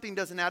 Something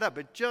doesn't add up.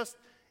 It just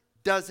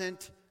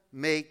doesn't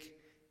make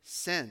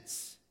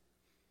sense.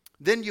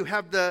 Then you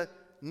have the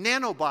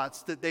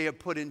nanobots that they have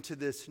put into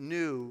this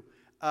new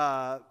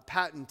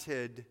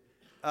patented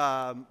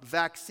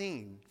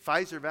vaccine,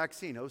 Pfizer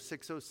vaccine,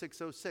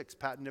 060606,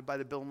 patented by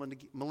the Bill and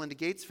Melinda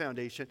Gates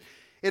Foundation.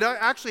 It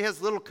actually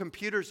has little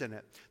computers in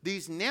it.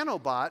 These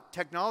nanobot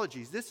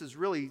technologies, this is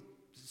really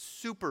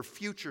super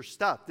future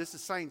stuff. This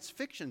is science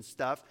fiction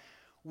stuff,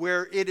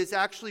 where it is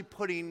actually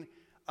putting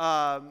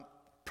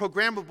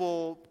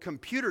programmable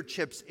computer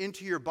chips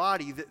into your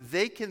body that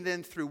they can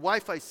then, through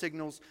Wi-Fi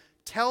signals,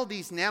 tell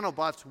these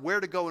nanobots where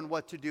to go and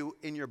what to do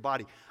in your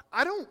body.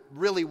 I don't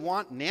really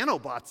want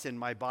nanobots in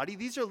my body.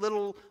 These are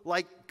little,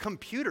 like,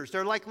 computers.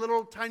 They're like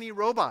little tiny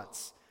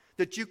robots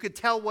that you could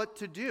tell what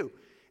to do.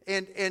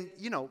 And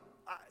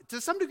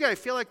to some degree, I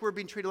feel like we're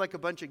being treated like a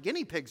bunch of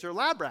guinea pigs or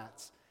lab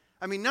rats.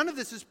 I mean, none of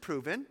this is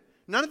proven.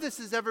 None of this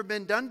has ever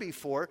been done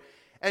before.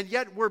 And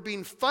yet we're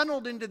being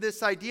funneled into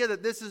this idea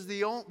that this is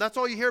that's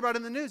all you hear about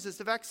in the news is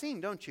the vaccine,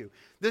 don't you?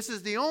 This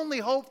is the only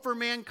hope for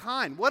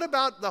mankind. What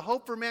about the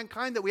hope for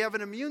mankind that we have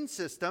an immune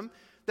system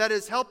that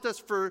has helped us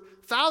for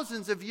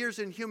thousands of years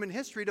in human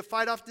history to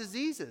fight off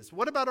diseases.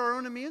 What about our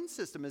own immune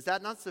system? Is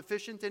that not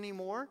sufficient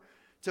anymore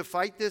to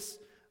fight this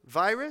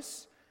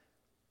virus?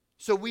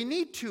 So we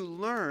need to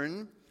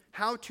learn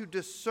how to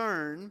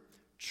discern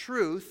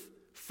truth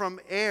from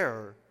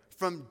error,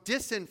 from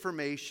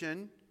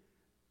disinformation,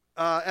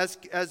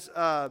 as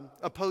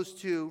opposed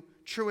to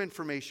true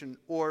information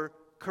or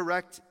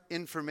correct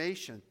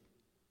information.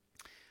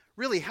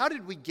 Really, how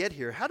did we get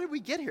here? How did we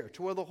get here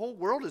to where the whole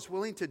world is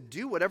willing to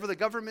do whatever the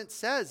government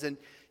says? And,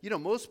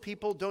 most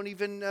people don't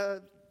even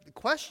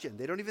question.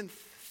 They don't even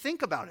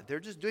think about it. They're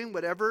just doing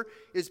whatever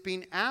is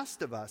being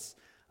asked of us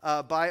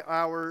by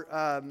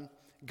our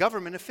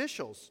government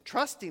officials,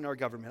 trusting our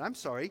government.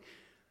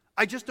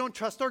 I just don't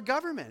trust our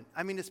government.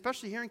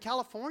 Especially here in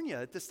California,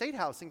 at the State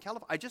House in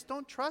California, I just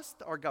don't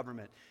trust our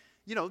government.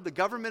 The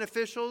government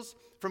officials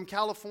from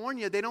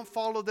California, they don't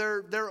follow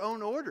their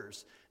own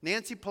orders.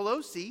 Nancy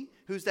Pelosi,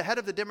 who's the head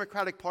of the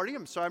Democratic Party,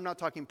 I'm sorry I'm not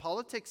talking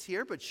politics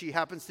here, but she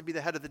happens to be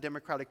the head of the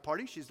Democratic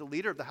Party. She's the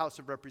leader of the House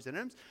of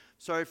Representatives.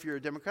 Sorry if you're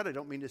a Democrat, I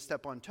don't mean to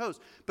step on toes.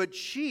 But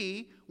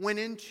she went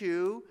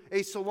into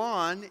a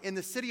salon in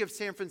the city of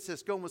San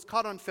Francisco and was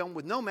caught on film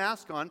with no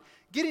mask on,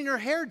 getting her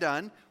hair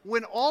done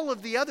when all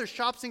of the other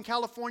shops in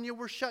California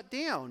were shut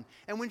down.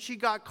 And when she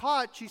got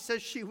caught, she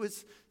says she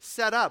was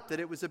set up, that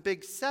it was a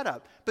big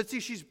setup. But see,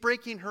 she's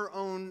breaking her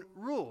own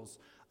rules.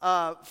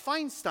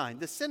 Feinstein,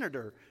 the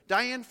senator,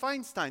 Dianne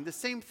Feinstein, the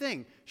same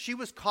thing. She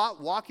was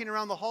caught walking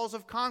around the halls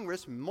of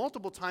Congress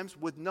multiple times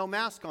with no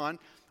mask on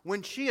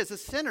when she, as a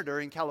senator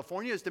in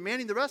California, is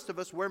demanding the rest of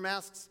us wear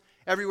masks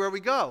everywhere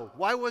we go.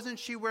 Why wasn't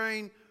she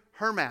wearing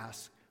her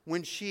mask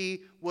when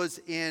she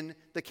was in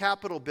the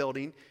Capitol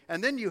building?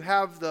 And then you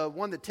have the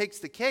one that takes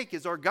the cake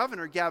is our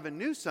governor, Gavin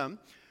Newsom,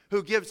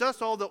 who gives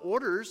us all the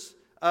orders.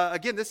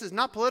 Again, this is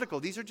not political.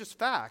 These are just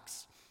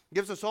facts.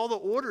 Gives us all the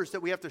orders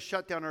that we have to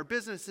shut down our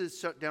businesses,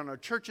 shut down our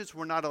churches.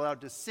 We're not allowed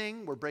to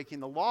sing. We're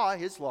breaking the law,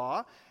 his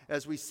law,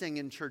 as we sing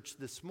in church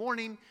this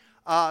morning.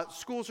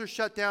 Schools are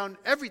shut down.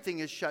 Everything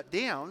is shut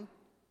down.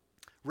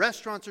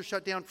 Restaurants are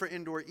shut down for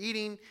indoor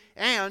eating.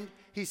 And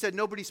he said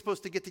nobody's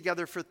supposed to get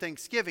together for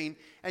Thanksgiving.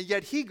 And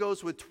yet he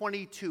goes with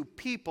 22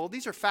 people.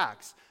 These are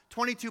facts.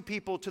 22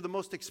 people to the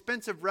most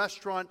expensive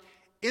restaurant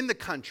in the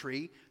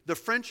country, the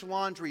French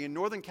Laundry in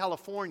Northern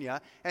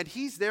California, and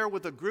he's there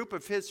with a group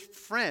of his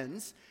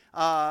friends.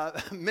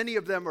 Many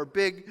of them are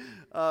big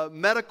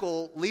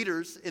medical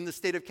leaders in the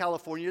state of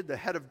California, the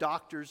head of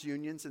doctors'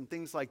 unions and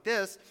things like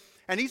this.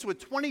 And he's with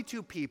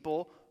 22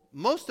 people,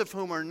 most of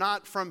whom are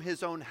not from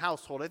his own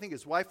household. I think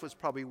his wife was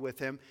probably with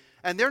him.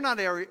 And they're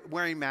not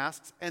wearing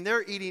masks, and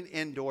they're eating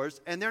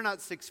indoors, and they're not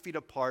 6 feet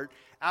apart,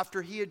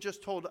 after he had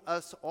just told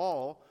us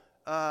all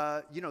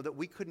that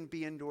we couldn't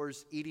be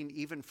indoors eating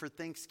even for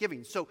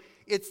Thanksgiving. So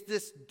it's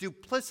this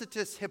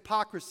duplicitous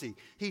hypocrisy.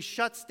 He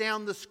shuts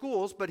down the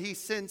schools, but he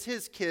sends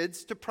his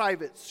kids to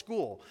private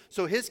school.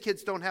 So his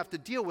kids don't have to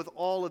deal with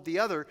all of the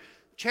other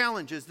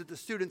challenges that the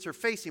students are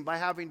facing by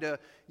having to,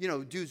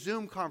 do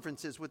Zoom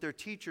conferences with their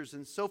teachers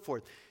and so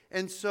forth.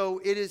 And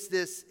so it is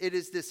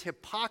this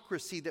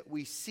hypocrisy that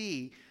we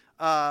see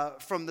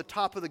from the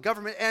top of the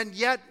government, and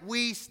yet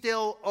we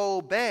still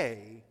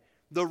obey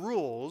the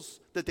rules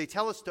that they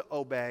tell us to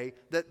obey,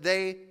 that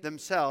they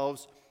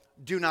themselves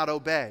do not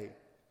obey.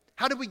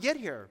 How did we get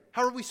here?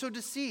 How are we so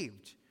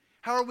deceived?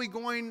 How are we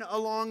going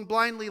along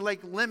blindly like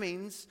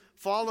lemmings,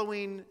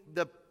 following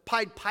the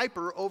Pied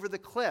Piper over the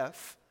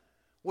cliff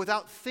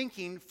without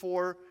thinking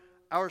for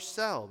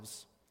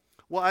ourselves?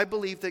 Well, I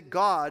believe that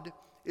God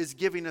is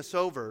giving us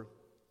over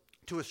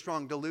to a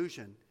strong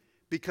delusion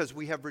because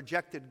we have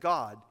rejected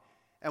God.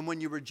 And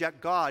when you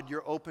reject God,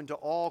 you're open to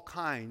all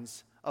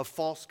kinds of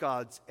false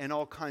gods and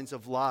all kinds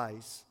of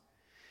lies.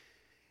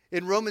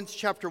 In Romans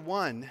chapter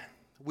 1,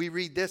 we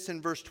read this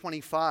in verse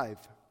 25.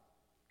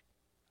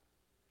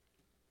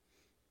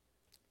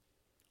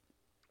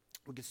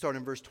 We can start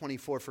in verse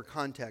 24 for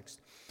context.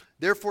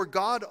 Therefore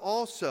God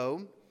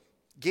also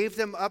gave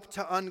them up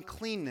to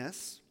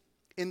uncleanness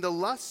in the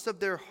lusts of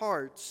their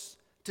hearts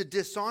to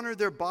dishonor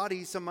their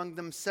bodies among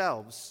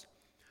themselves,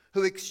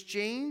 who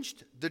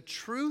exchanged the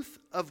truth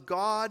of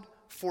God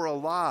for a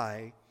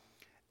lie,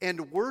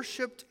 and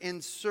worshipped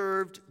and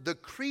served the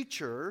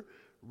creature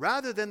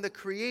rather than the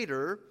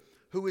Creator,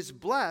 who is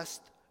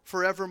blessed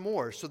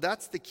forevermore. So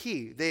that's the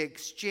key. They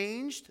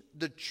exchanged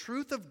the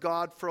truth of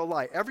God for a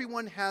lie.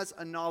 Everyone has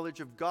a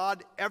knowledge of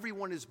God.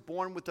 Everyone is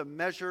born with a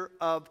measure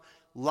of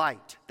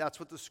light. That's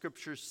what the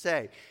scriptures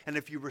say. And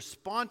if you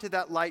respond to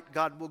that light,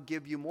 God will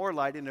give you more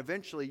light, and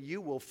eventually you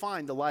will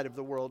find the light of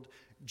the world,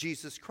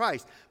 Jesus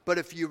Christ. But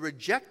if you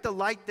reject the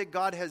light that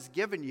God has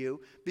given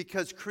you,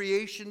 because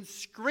creation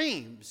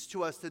screams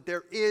to us that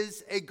there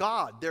is a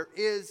God, there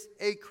is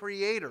a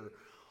Creator.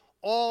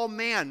 All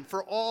man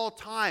for all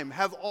time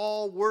have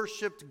all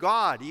worshiped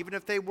God, even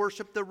if they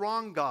worshiped the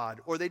wrong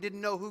God or they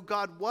didn't know who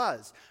God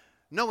was.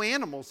 No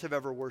animals have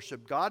ever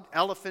worshiped God.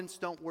 Elephants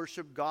don't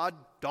worship God.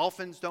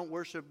 Dolphins don't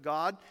worship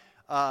God.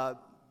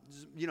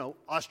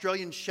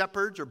 Australian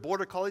shepherds or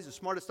border collies, the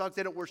smartest dogs,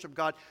 they don't worship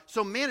God.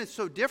 So man is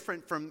so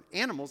different from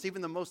animals,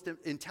 even the most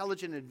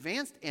intelligent,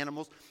 advanced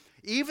animals.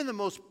 Even the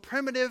most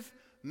primitive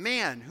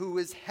man who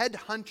is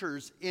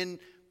headhunters in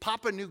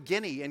Papua New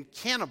Guinea and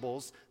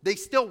cannibals, they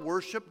still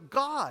worship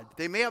God.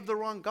 They may have the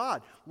wrong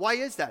God. Why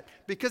is that?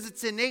 Because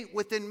it's innate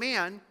within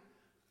man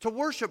to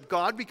worship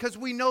God, because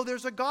we know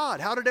there's a God.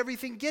 How did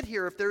everything get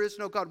here if there is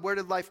no God? Where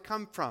did life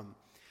come from?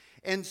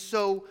 And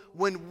so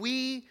when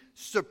we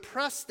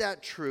suppress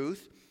that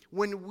truth,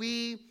 when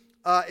we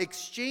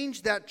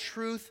exchange that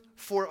truth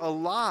for a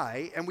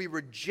lie, and we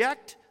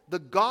reject the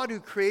God who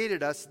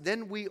created us,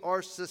 then we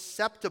are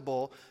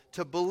susceptible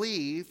to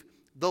believe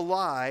the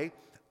lie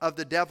of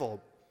the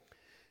devil.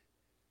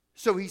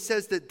 So he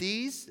says that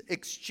these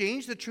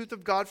exchange the truth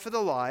of God for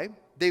the lie.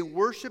 They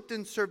worshiped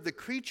and served the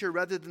creature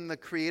rather than the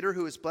Creator,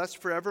 who is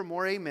blessed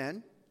forevermore.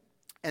 Amen.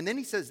 And then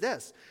he says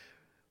this,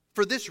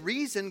 for this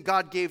reason,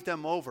 God gave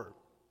them over.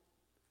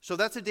 So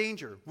that's a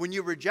danger. When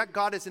you reject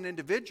God as an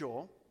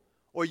individual,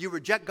 or you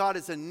reject God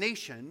as a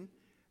nation,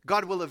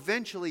 God will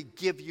eventually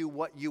give you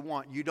what you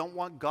want. You don't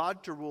want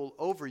God to rule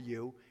over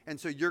you, and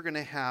so you're going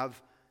to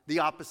have the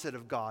opposite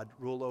of God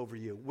rule over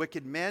you.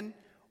 Wicked men,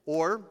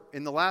 or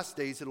in the last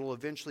days, it will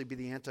eventually be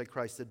the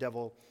Antichrist, the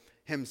devil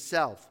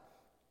himself.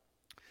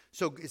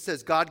 So it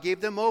says, God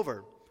gave them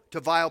over to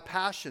vile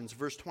passions,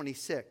 verse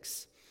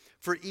 26.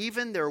 For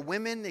even their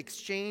women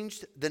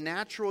exchanged the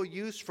natural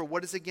use for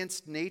what is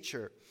against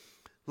nature.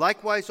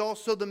 Likewise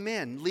also the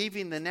men,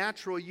 leaving the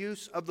natural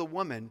use of the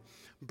woman,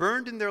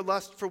 burned in their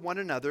lust for one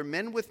another,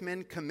 men with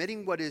men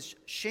committing what is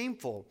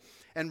shameful,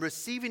 and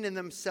receiving in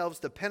themselves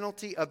the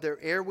penalty of their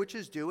error which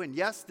is due. And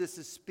yes, this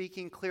is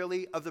speaking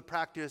clearly of the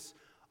practice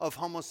of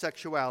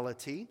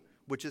homosexuality,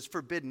 which is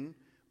forbidden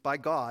by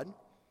God.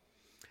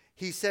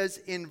 He says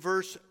in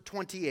verse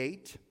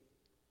 28,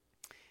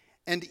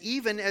 and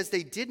even as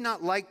they did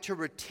not like to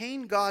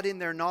retain God in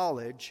their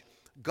knowledge,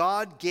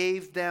 God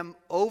gave them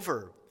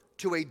over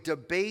to a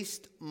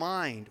debased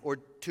mind, or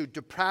to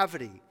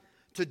depravity,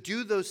 to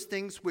do those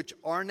things which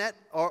are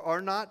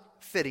not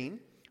fitting.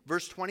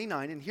 Verse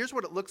 29, and here's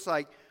what it looks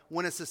like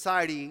when a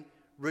society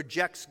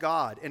rejects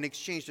God and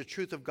exchanges the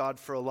truth of God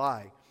for a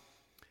lie.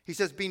 He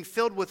says, being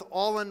filled with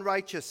all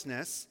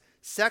unrighteousness,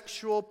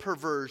 sexual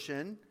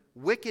perversion,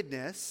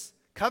 wickedness,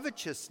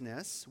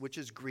 covetousness, which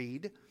is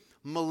greed,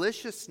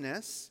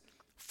 maliciousness,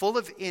 full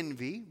of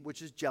envy,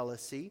 which is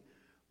jealousy,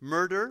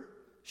 murder,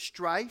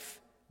 strife,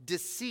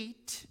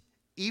 deceit,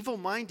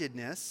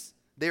 evil-mindedness.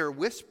 They are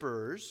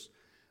whisperers,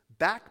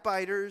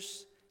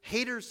 backbiters,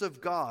 haters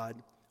of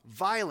God,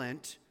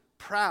 violent,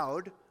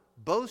 proud,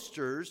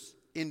 boasters,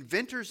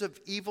 inventors of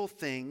evil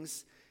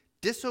things,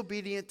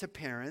 disobedient to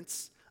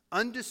parents,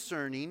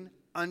 undiscerning,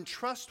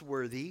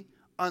 untrustworthy,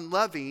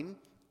 unloving,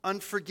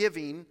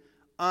 unforgiving,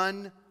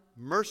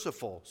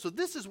 unmerciful. So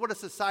this is what a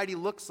society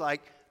looks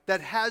like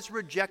that has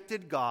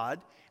rejected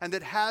God and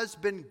that has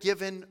been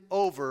given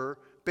over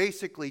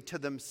basically to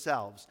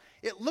themselves.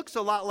 It looks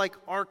a lot like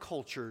our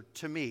culture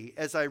to me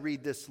as I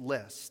read this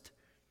list.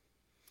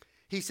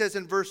 He says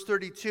in verse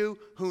 32,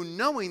 who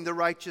knowing the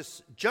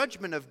righteous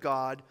judgment of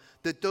God,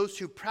 that those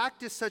who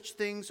practice such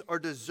things are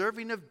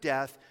deserving of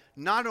death,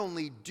 not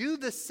only do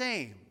the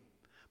same,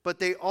 but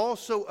they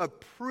also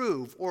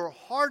approve or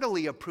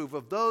heartily approve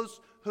of those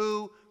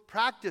who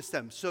practice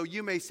them. So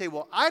you may say,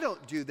 well, I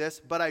don't do this,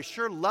 but I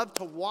sure love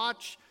to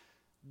watch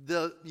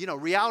the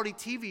reality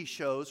TV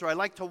shows, or I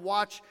like to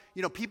watch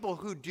people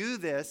who do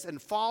this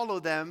and follow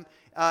them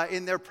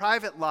in their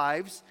private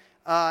lives,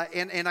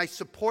 and I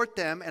support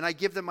them and I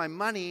give them my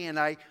money and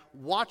I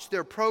watch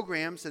their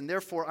programs, and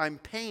therefore I'm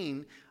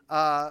paying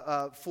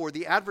for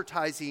the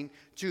advertising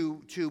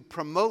to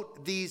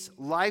promote these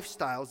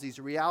lifestyles, these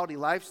reality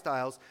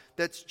lifestyles.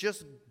 That's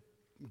just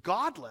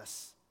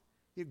godless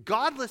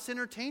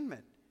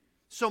entertainment.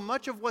 So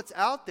much of what's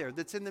out there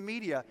that's in the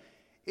media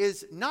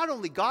is not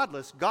only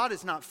godless, God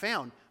is not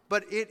found,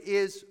 but it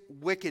is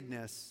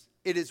wickedness.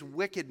 It is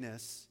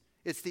wickedness.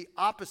 It's the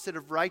opposite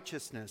of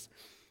righteousness.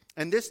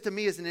 And this to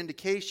me is an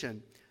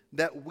indication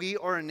that we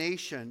are a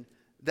nation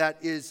that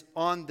is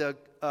on the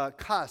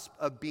cusp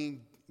of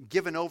being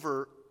given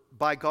over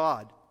by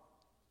God.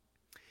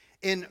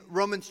 In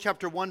Romans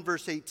chapter 1,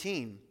 verse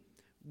 18,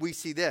 we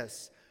see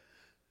this.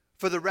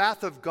 For the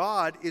wrath of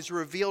God is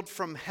revealed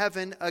from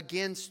heaven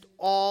against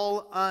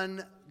all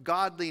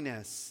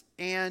ungodliness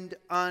and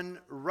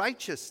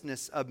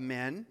unrighteousness of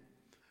men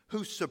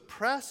who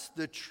suppress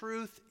the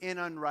truth in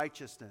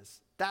unrighteousness.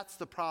 That's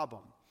the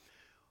problem.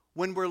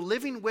 When we're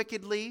living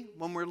wickedly,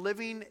 when we're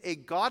living a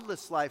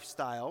godless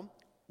lifestyle,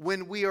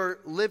 when we are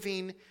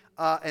living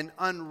an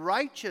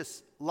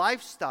unrighteous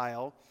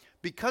lifestyle,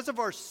 because of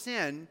our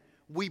sin,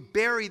 we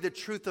bury the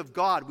truth of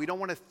God. We don't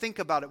want to think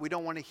about it. We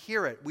don't want to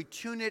hear it. We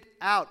tune it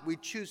out. We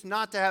choose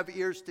not to have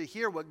ears to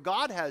hear what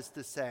God has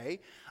to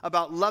say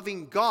about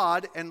loving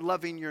God, and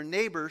loving your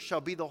neighbor shall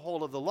be the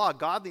whole of the law.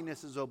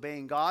 Godliness is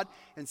obeying God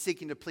and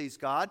seeking to please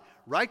God.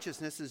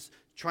 Righteousness is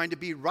trying to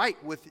be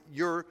right with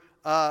your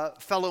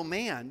fellow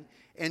man.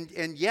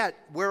 And yet,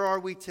 where are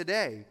we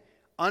today?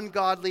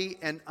 ungodly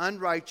and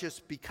unrighteous,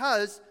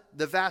 because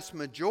the vast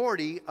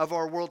majority of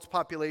our world's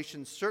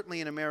population,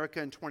 certainly in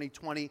America in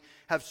 2020,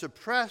 have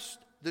suppressed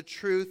the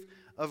truth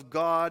of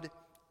God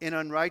in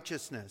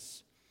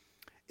unrighteousness.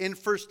 In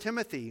 1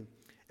 Timothy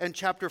and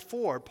chapter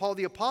 4, Paul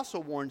the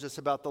Apostle warns us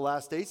about the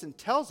last days and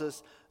tells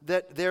us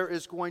that there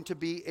is going to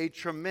be a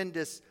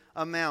tremendous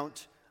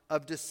amount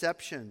of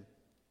deception.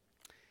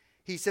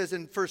 He says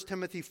in 1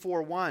 Timothy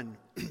 4:1,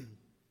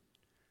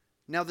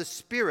 now the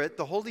Spirit,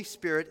 the Holy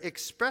Spirit,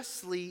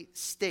 expressly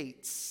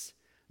states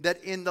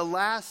that in the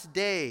last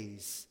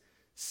days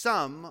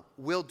some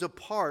will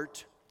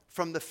depart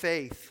from the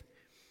faith,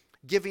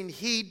 giving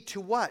heed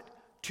to what?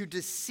 To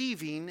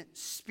deceiving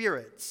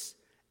spirits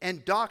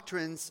and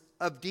doctrines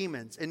of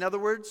demons. In other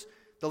words,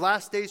 the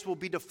last days will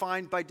be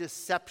defined by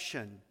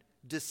deception.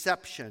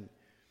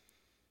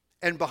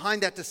 And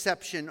behind that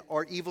deception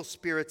are evil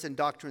spirits and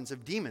doctrines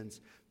of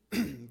demons.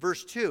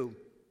 Verse 2,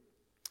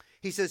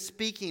 he says,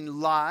 speaking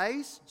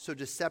lies, so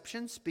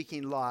deception,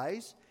 speaking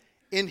lies,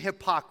 in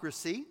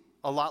hypocrisy,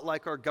 a lot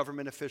like our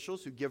government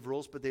officials who give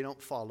rules but they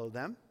don't follow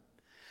them,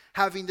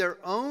 having their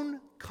own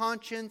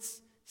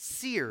conscience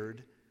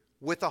seared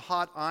with a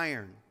hot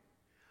iron,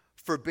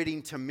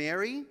 forbidding to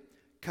marry,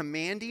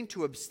 commanding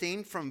to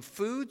abstain from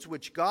foods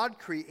which God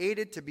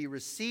created to be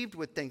received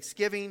with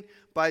thanksgiving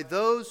by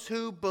those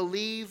who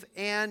believe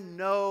and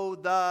know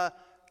the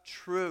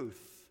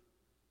truth.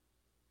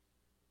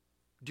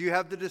 Do you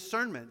have the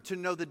discernment to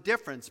know the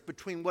difference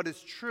between what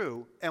is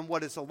true and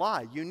what is a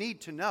lie? You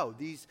need to know.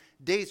 These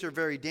days are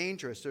very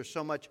dangerous. There's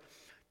so much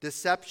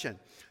deception.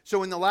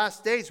 So in the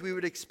last days, we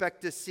would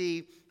expect to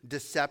see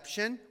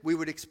deception. We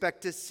would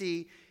expect to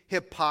see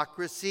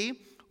hypocrisy.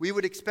 We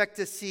would expect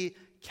to see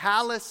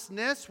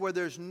callousness, where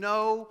there's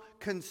no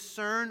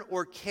concern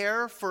or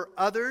care for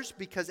others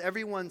because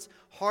everyone's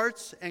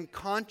hearts and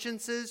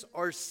consciences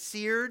are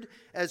seared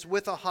as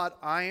with a hot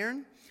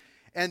iron.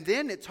 And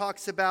then it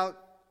talks about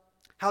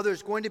how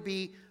there's going to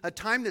be a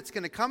time that's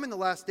going to come in the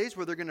last days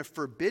where they're going to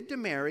forbid to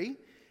marry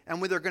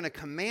and where they're going to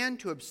command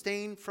to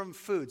abstain from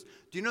foods.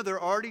 Do you know they're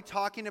already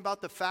talking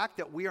about the fact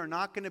that we are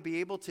not going to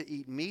be able to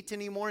eat meat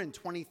anymore in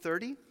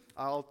 2030?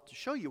 I'll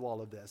show you all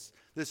of this.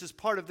 This is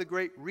part of the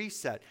Great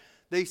Reset.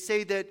 They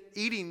say that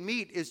eating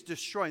meat is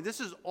destroying. This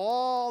is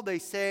all they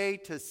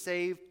say to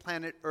save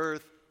planet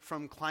Earth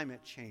from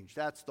climate change.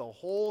 That's the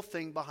whole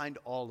thing behind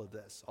all of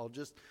this. I'll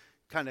just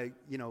kind of,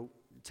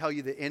 tell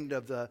you the end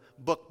of the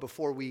book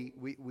before we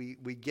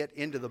get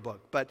into the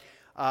book. But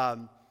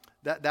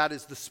that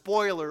is the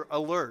spoiler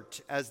alert,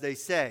 as they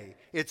say.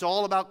 It's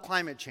all about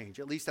climate change.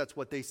 At least that's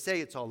what they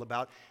say it's all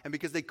about. And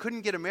because they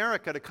couldn't get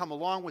America to come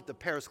along with the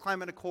Paris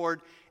Climate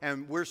Accord,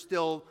 and we're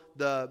still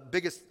the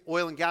biggest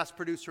oil and gas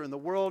producer in the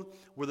world,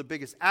 we're the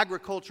biggest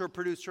agriculture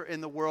producer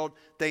in the world,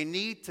 they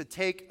need to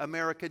take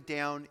America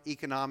down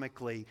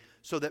economically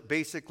so that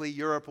basically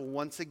Europe will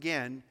once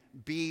again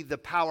be the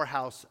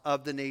powerhouse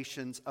of the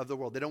nations of the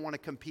world. They don't want to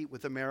compete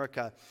with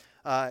America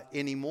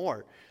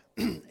anymore.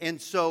 And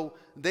so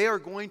they are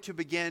going to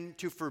begin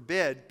to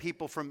forbid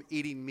people from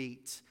eating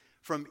meat,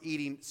 from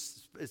eating,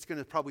 it's going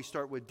to probably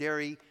start with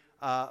dairy,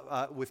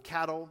 with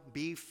cattle,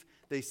 beef.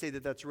 They say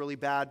that that's really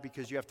bad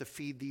because you have to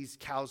feed these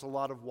cows a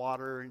lot of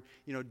water, and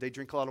they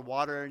drink a lot of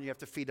water, and you have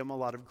to feed them a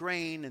lot of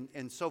grain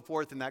and so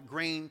forth. And that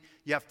grain,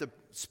 you have to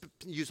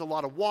use a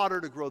lot of water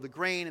to grow the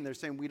grain, and they're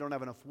saying we don't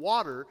have enough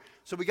water,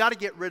 so we got to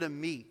get rid of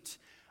meat.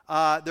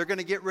 They're going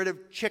to get rid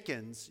of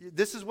chickens.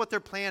 This is what their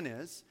plan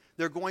is.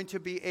 They're going to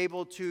be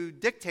able to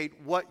dictate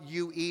what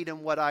you eat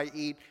and what I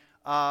eat,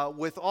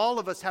 with all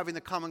of us having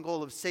the common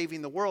goal of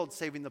saving the world,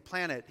 saving the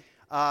planet,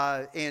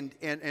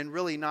 and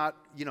really not,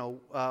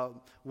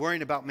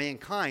 worrying about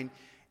mankind.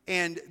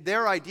 And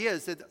their idea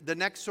is that the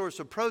next source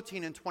of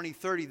protein in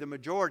 2030, the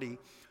majority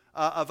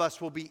of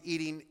us will be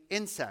eating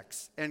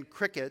insects and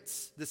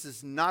crickets. This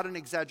is not an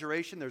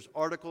exaggeration. There's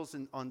articles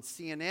on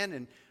CNN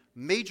and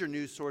major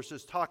news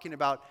sources talking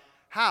about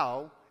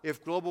how,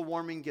 if global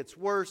warming gets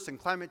worse and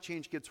climate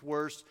change gets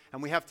worse,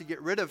 and we have to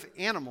get rid of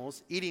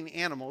animals, eating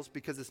animals,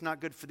 because it's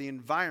not good for the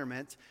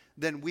environment,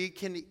 then we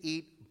can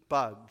eat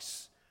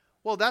bugs.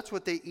 Well, that's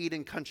what they eat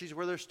in countries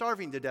where they're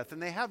starving to death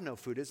and they have no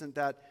food. Isn't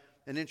that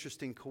an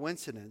interesting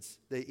coincidence?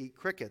 They eat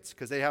crickets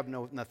because they have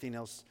nothing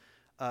else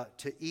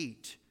to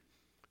eat.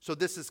 So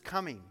this is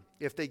coming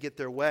if they get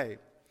their way.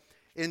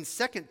 In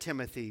 2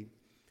 Timothy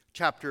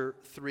chapter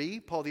 3,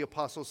 Paul the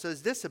Apostle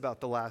says this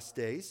about the last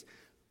days.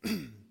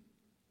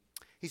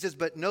 He says,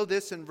 but know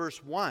this in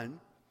verse 1,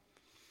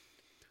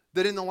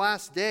 that in the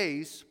last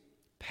days,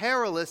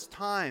 perilous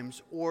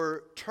times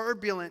or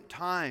turbulent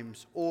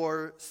times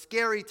or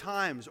scary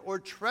times or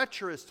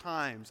treacherous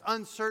times,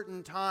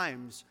 uncertain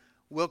times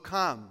will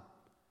come.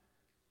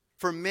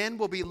 For men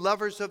will be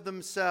lovers of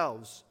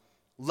themselves,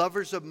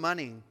 lovers of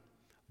money,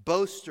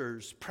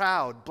 boasters,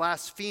 proud,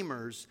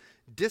 blasphemers,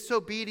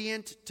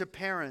 disobedient to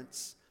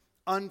parents,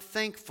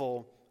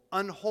 unthankful,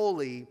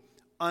 unholy,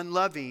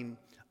 unloving,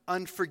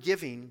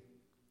 unforgiving,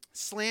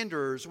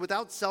 slanderers,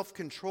 without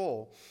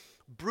self-control,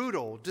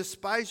 brutal,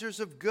 despisers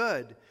of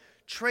good,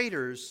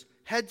 traitors,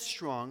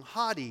 headstrong,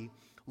 haughty,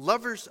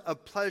 lovers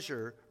of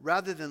pleasure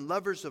rather than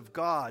lovers of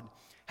God,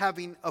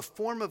 having a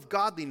form of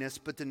godliness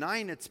but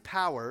denying its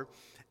power,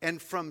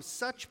 and from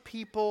such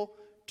people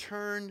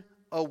turn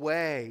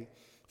away.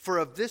 For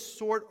of this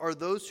sort are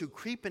those who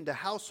creep into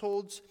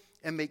households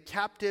and make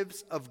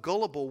captives of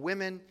gullible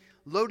women,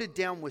 loaded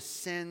down with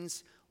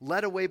sins,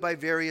 led away by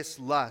various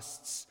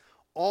lusts,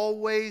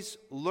 always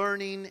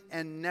learning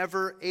and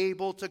never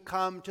able to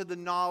come to the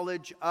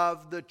knowledge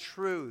of the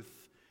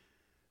truth.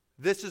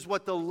 This is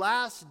what the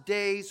last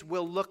days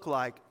will look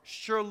like.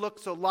 Sure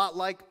looks a lot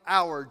like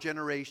our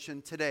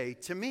generation today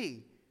to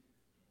me.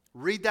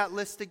 Read that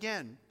list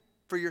again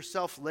for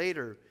yourself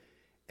later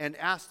and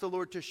ask the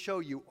Lord to show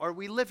you, are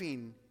we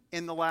living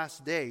in the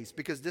last days?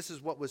 Because this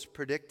is what was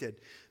predicted.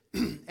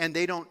 And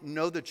they don't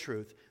know the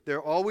truth.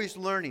 They're always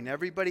learning.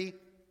 Everybody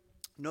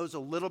knows a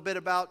little bit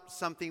about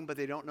something, but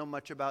they don't know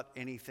much about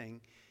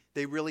anything.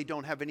 They really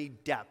don't have any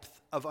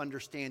depth of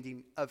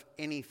understanding of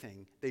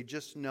anything. They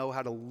just know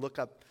how to look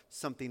up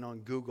something on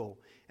Google,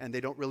 and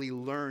they don't really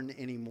learn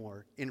any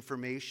more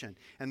information.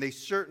 And they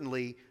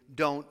certainly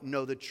don't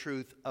know the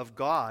truth of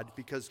God,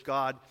 because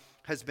God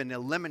has been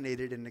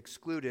eliminated and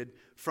excluded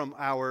from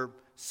our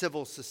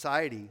civil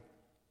society.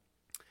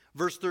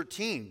 Verse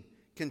 13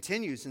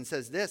 continues and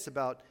says this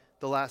about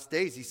the last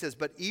days. He says,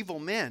 but evil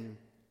men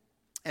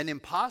and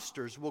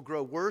impostors will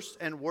grow worse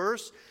and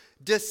worse,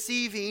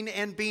 deceiving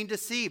and being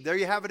deceived. There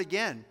you have it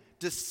again.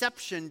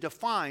 Deception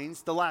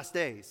defines the last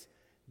days.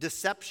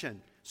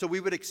 Deception. So we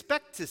would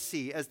expect to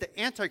see, as the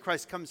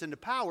Antichrist comes into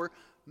power,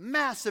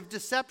 massive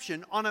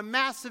deception on a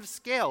massive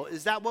scale.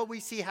 Is that what we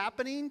see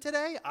happening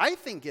today? I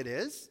think it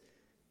is.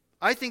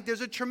 I think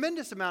there's a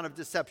tremendous amount of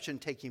deception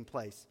taking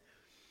place.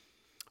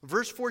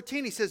 Verse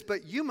 14, he says,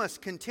 but you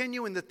must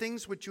continue in the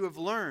things which you have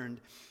learned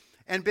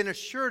and been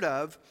assured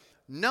of,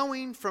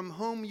 knowing from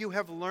whom you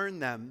have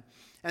learned them,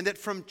 and that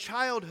from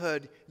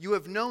childhood you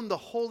have known the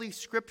Holy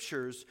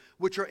Scriptures,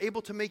 which are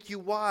able to make you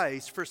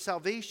wise for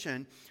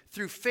salvation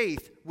through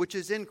faith which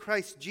is in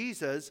Christ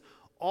Jesus.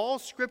 All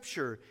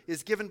Scripture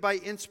is given by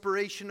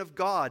inspiration of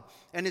God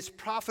and is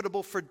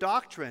profitable for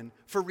doctrine,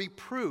 for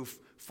reproof,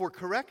 for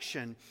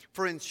correction,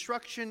 for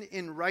instruction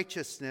in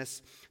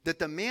righteousness, that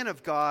the man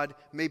of God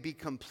may be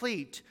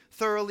complete,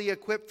 thoroughly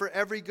equipped for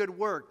every good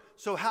work.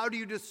 So how do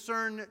you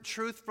discern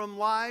truth from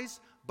lies?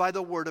 By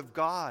the Word of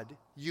God.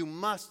 You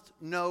must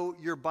know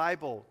your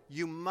Bible.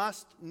 You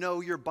must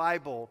know your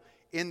Bible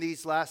in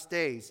these last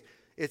days.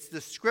 It's the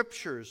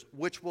Scriptures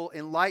which will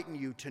enlighten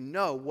you to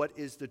know what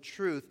is the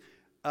truth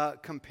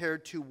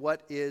compared to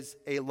what is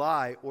a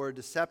lie or a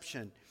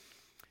deception.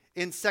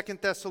 In 2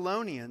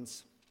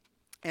 Thessalonians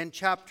and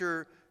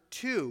chapter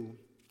 2,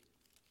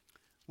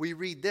 we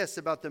read this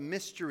about the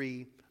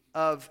mystery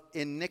of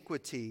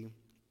iniquity.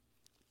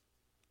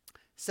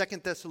 2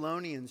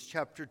 Thessalonians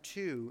chapter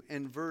 2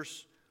 and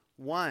verse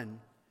 1.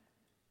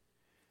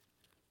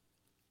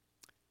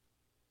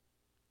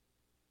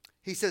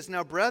 He says,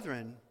 now,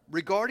 brethren,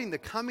 regarding the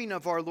coming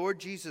of our Lord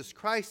Jesus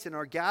Christ and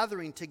our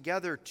gathering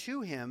together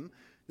to him,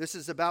 this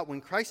is about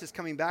when Christ is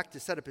coming back to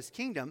set up his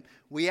kingdom,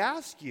 we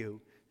ask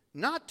you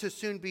not to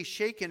soon be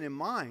shaken in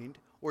mind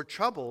or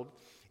troubled,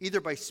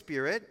 either by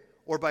spirit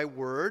or by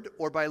word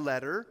or by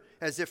letter,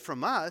 as if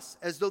from us,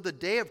 as though the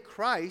day of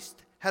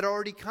Christ had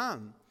already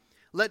come.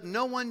 Let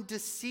no one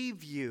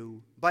deceive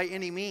you by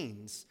any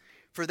means,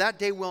 for that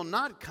day will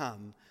not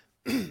come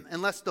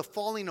unless the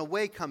falling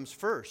away comes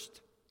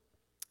first.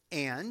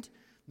 And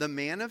the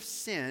man of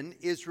sin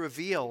is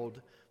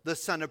revealed, the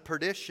son of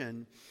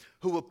perdition,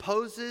 who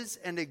opposes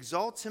and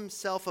exalts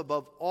himself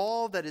above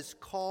all that is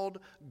called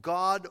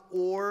God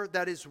or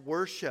that is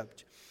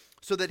worshipped,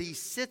 so that he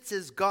sits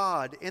as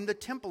God in the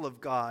temple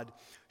of God,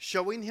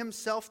 showing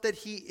himself that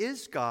he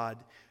is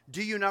God.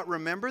 Do you not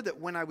remember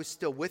that when I was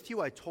still with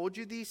you, I told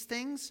you these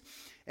things?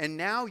 And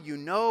now you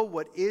know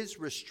what is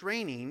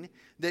restraining,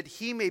 that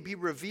he may be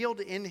revealed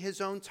in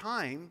his own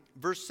time.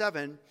 Verse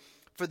 7,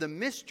 for the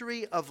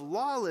mystery of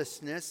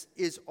lawlessness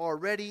is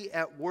already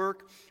at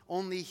work.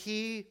 Only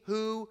he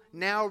who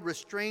now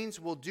restrains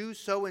will do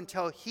so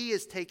until he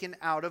is taken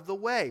out of the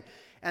way.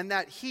 And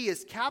that he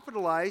is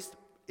capitalized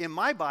in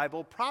my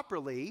Bible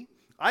properly,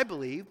 I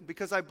believe,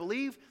 because I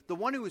believe the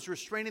one who is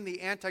restraining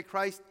the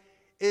Antichrist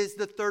is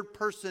the third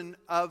person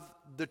of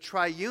the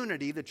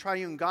triunity, the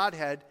triune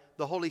Godhead,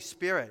 the Holy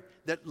Spirit,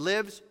 that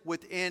lives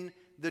within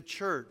the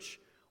church.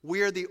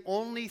 We are the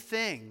only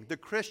thing, the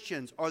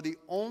Christians are the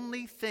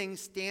only thing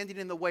standing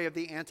in the way of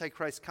the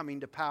Antichrist coming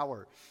to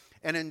power.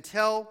 And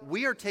until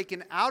we are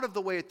taken out of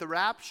the way at the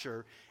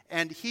rapture,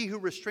 and he who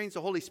restrains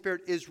the Holy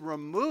Spirit is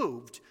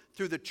removed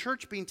through the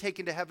church being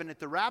taken to heaven at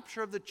the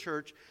rapture of the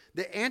church,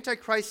 the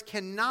Antichrist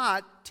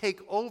cannot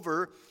take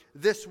over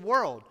this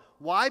world.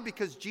 Why?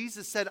 Because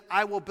Jesus said,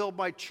 I will build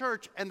my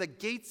church, and the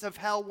gates of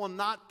hell will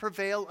not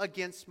prevail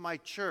against my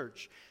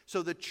church.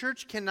 So the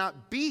church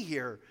cannot be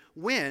here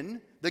when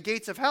the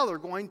gates of hell are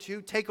going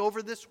to take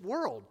over this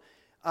world.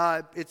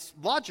 It's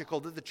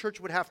logical that the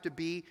church would have to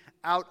be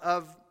out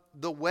of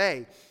the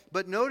way.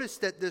 But notice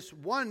that this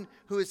one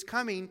who is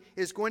coming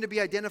is going to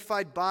be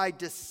identified by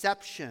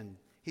deception.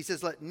 He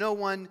says, let no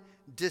one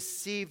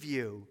deceive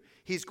you.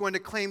 He's going to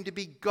claim to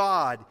be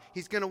God.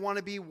 He's going to want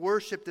to be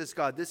worshipped as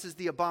God. This is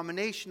the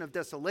abomination of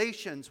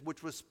desolations,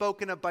 which was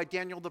spoken of by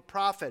Daniel the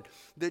prophet,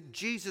 that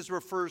Jesus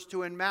refers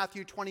to in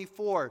Matthew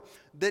 24,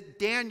 that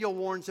Daniel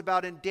warns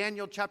about in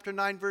Daniel chapter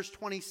 9, verse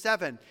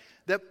 27,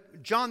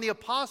 that John the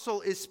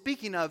apostle is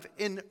speaking of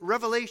in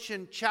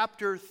Revelation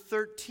chapter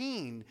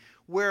 13,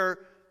 where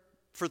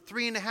for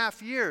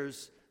 3.5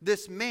 years,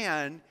 this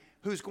man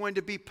who's going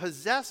to be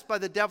possessed by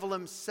the devil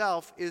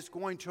himself is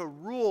going to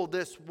rule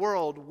this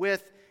world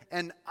with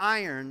an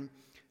iron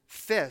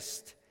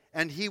fist,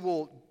 and he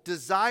will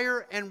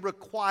desire and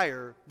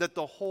require that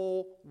the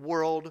whole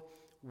world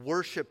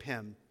worship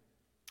him.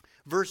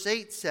 Verse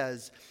 8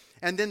 says,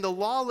 and then the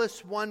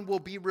lawless one will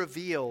be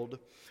revealed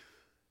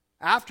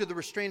after the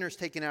restrainer is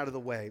taken out of the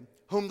way,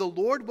 whom the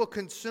Lord will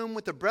consume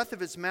with the breath of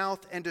his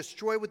mouth and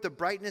destroy with the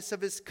brightness of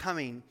his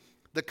coming.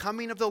 The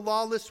coming of the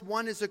lawless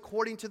one is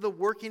according to the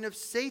working of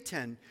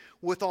Satan,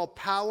 with all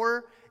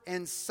power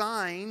and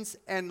signs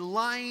and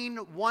lying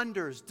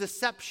wonders.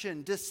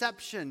 Deception,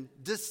 deception,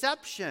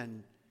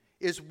 deception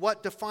is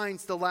what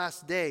defines the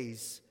last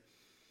days.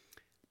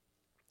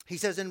 He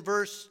says in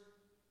verse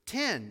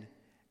 10,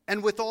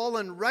 and with all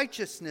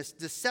unrighteousness,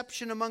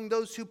 deception among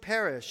those who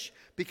perish,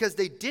 because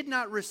they did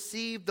not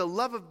receive the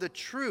love of the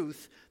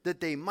truth,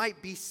 that they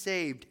might be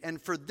saved. And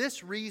for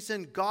this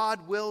reason,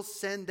 God will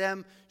send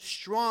them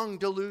strong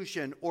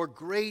delusion or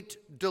great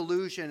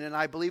delusion. And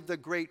I believe the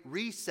great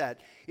reset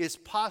is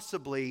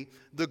possibly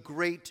the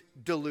great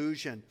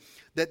delusion,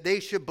 that they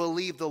should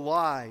believe the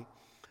lie,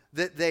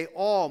 that they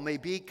all may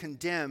be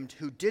condemned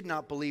who did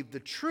not believe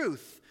the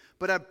truth,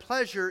 but had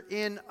pleasure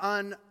in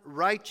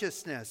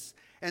unrighteousness.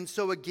 And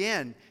so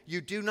again, you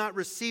do not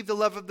receive the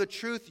love of the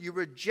truth. You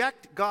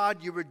reject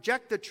God. You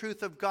reject the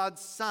truth of God's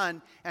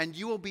Son. And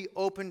you will be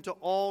open to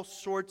all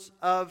sorts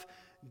of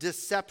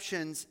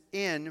deceptions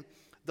in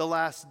the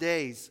last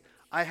days.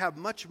 I have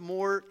much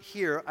more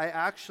here. I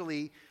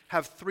actually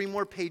have 3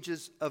 more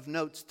pages of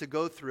notes to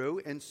go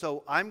through. And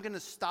so I'm going to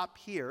stop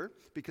here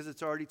because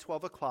it's already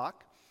 12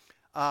 o'clock.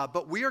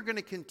 But we are going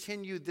to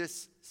continue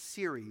this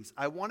series.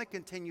 I want to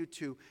continue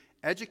to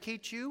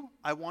educate you.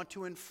 I want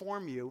to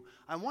inform you.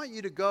 I want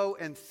you to go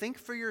and think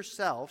for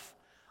yourself.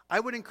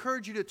 I would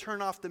encourage you to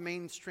turn off the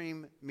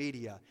mainstream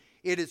media.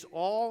 It is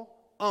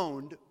all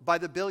owned by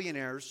the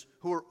billionaires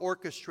who are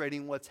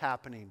orchestrating what's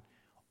happening.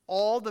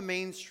 All the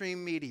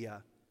mainstream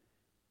media,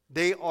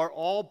 they are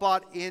all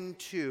bought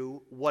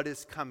into what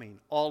is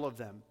coming. All of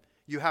them.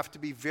 You have to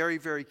be very,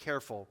 very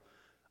careful.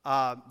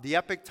 The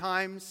Epoch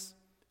Times,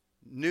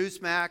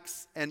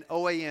 Newsmax, and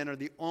OAN are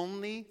the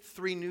only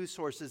 3 news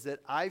sources that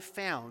I've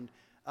found,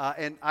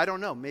 and I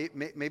don't know,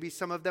 maybe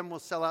some of them will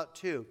sell out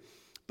too.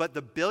 But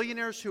the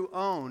billionaires who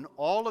own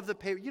all of the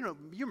paper, you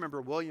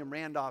remember William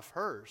Randolph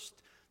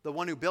Hearst, the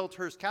one who built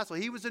Hearst Castle.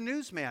 He was a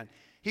newsman.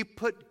 He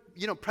put,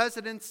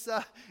 presidents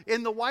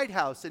in the White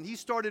House, and he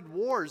started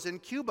wars in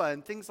Cuba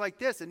and things like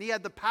this. And he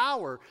had the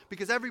power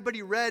because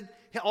everybody read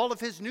all of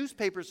his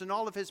newspapers and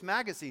all of his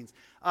magazines.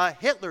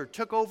 Hitler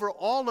took over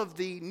all of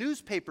the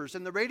newspapers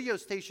and the radio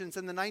stations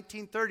in the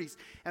 1930s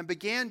and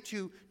began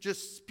to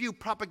just spew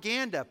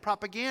propaganda,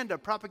 propaganda,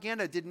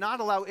 propaganda. Did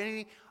not allow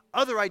any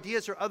other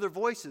ideas or other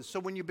voices. So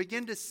when you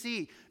begin to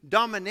see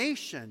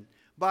domination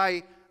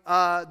by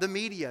the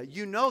media,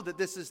 you know that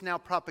this is now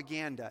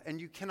propaganda, and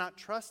you cannot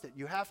trust it.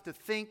 You have to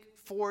think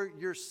for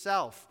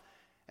yourself.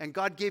 And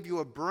God gave you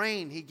a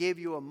brain. He gave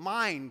you a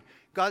mind.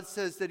 God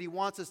says that He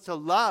wants us to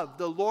love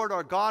the Lord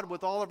our God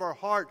with all of our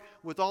heart,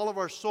 with all of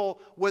our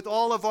soul, with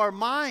all of our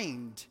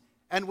mind,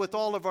 and with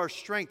all of our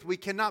strength. We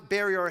cannot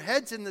bury our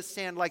heads in the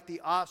sand like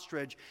the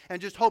ostrich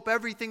and just hope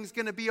everything's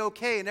going to be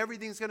okay and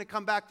everything's going to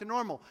come back to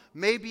normal.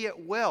 Maybe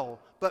it will,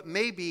 but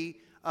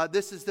maybe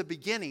this is the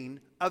beginning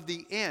of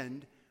the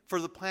end for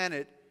the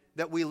planet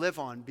that we live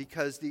on,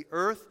 because the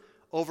earth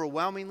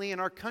overwhelmingly, and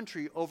our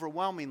country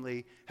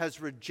overwhelmingly, has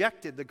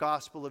rejected the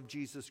gospel of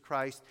Jesus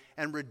Christ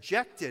and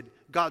rejected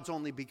God's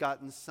only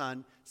begotten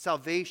Son.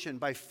 Salvation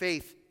by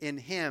faith in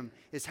Him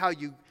is how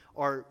you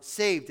are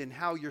saved and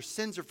how your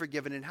sins are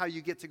forgiven and how you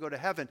get to go to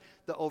heaven.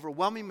 The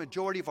overwhelming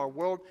majority of our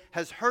world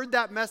has heard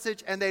that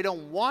message and they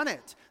don't want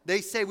it. They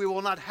say, we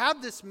will not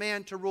have this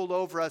man to rule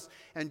over us.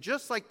 And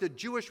just like the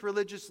Jewish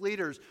religious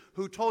leaders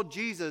who told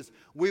Jesus,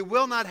 we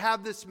will not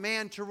have this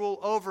man to rule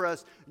over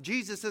us,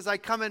 Jesus says, I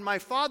come in my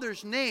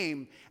Father's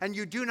name and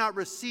you do not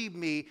receive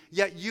me,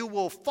 yet you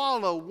will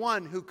follow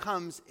one who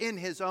comes in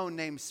His own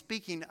name.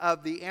 Speaking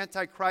of the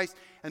Antichrist,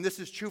 and this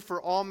is true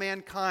for all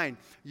mankind.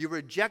 You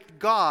reject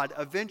God,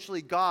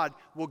 eventually God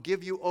will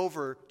give you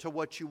over to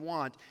what you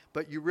want,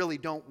 but you really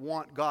don't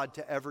want God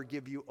to ever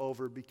give you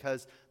over,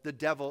 because the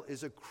devil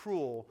is a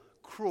cruel,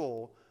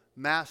 cruel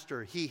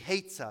master. He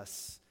hates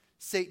us.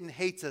 Satan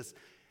hates us.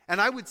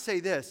 And I would say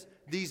this,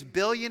 these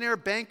billionaire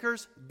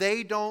bankers,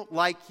 they don't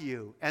like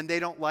you and they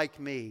don't like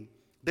me.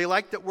 They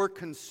like that we're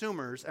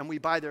consumers and we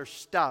buy their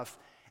stuff,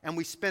 and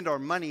we spend our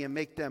money and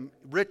make them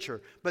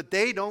richer. But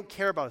they don't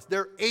care about us.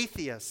 They're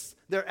atheists.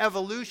 They're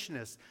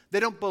evolutionists. They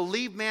don't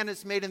believe man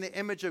is made in the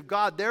image of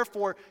God.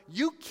 Therefore,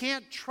 you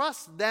can't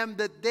trust them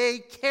that they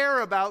care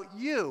about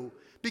you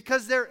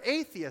because they're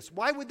atheists.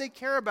 Why would they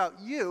care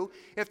about you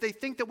if they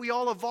think that we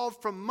all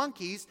evolved from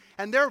monkeys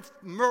and they're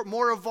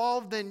more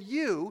evolved than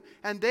you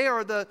and they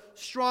are the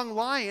strong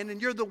lion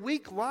and you're the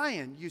weak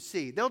lion, you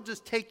see? They'll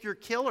just take your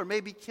kill or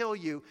maybe kill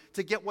you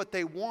to get what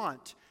they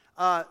want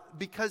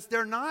because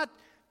they're not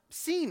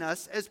seeing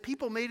us as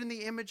people made in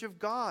the image of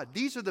God.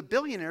 These are the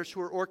billionaires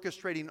who are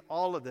orchestrating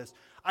all of this.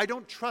 I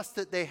don't trust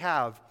that they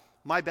have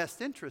my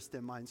best interest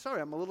in mind. Sorry,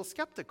 I'm a little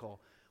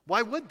skeptical.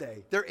 Why would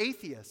they? They're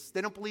atheists.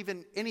 They don't believe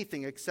in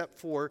anything except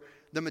for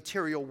the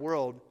material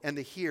world and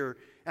the here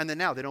and the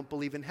now. They don't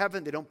believe in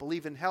heaven. They don't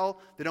believe in hell.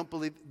 They don't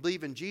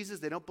believe in Jesus.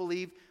 They don't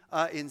believe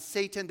in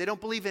Satan. They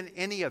don't believe in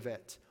any of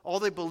it.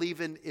 All they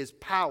believe in is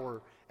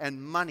power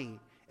and money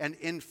and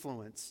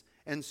influence.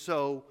 And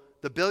so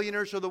the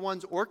billionaires are the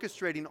ones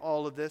orchestrating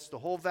all of this, the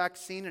whole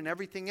vaccine and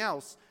everything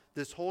else,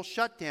 this whole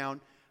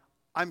shutdown.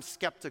 I'm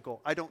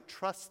skeptical. I don't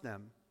trust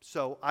them.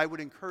 So I would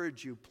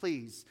encourage you,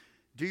 please,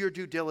 do your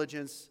due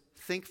diligence,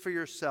 think for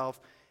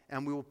yourself,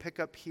 and we will pick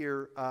up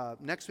here.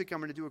 Next week I'm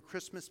going to do a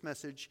Christmas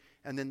message,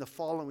 and then the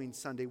following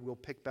Sunday we'll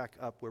pick back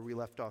up where we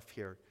left off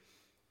here.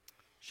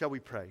 Shall we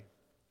pray?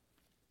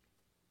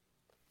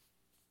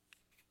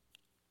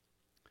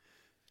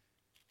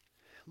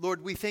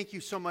 Lord, we thank you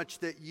so much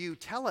that you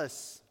tell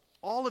us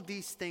all of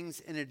these things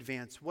in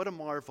advance. What a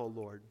marvel,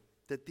 Lord,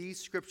 that these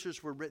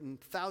scriptures were written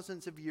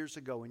thousands of years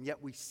ago, and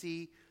yet we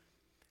see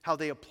how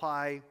they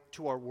apply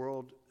to our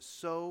world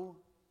so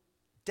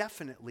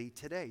definitely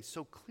today,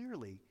 so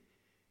clearly.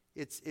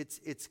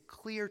 It's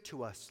clear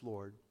to us,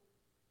 Lord,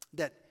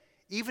 that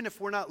even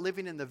if we're not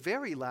living in the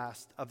very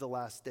last of the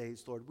last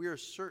days, Lord, we are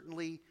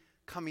certainly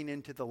coming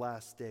into the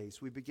last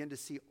days. We begin to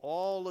see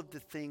all of the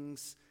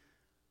things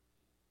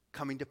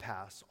coming to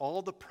pass.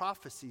 All the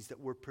prophecies that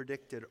were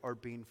predicted are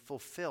being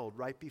fulfilled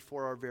right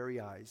before our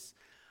very eyes.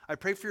 I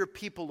pray for your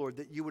people, Lord,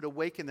 that you would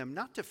awaken them,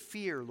 not to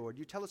fear, Lord.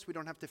 You tell us we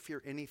don't have to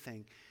fear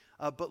anything,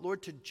 but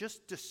Lord, to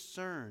just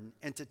discern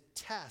and to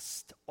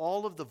test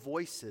all of the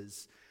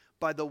voices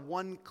by the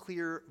one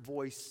clear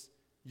voice,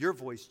 your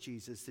voice,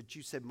 Jesus, that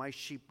you said, my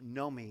sheep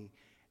know me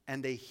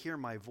and they hear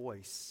my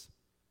voice.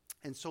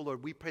 And so,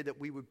 Lord, we pray that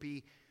we would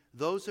be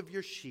those of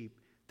your sheep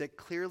that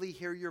clearly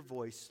hear your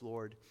voice,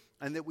 Lord,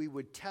 and that we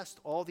would test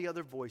all the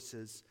other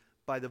voices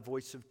by the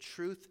voice of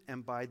truth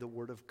and by the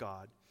word of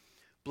God.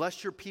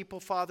 Bless your people,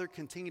 Father.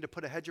 Continue to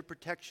put a hedge of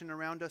protection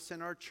around us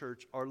in our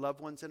church, our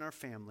loved ones, and our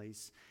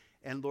families.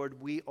 And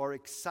Lord, we are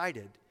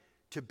excited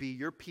to be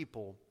your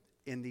people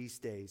in these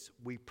days.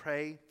 We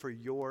pray for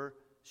your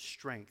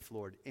strength,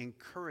 Lord.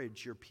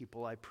 Encourage your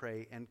people, I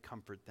pray, and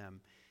comfort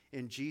them.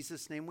 In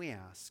Jesus' name we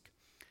ask.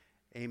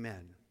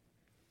 Amen.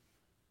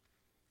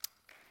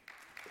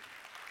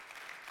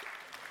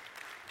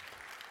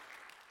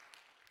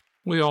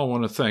 We all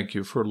want to thank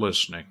you for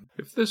listening.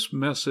 If this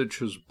message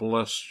has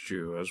blessed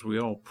you, as we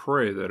all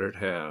pray that it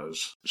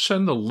has,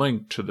 send the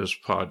link to this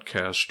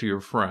podcast to your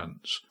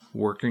friends.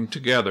 Working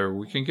together,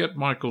 we can get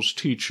Michael's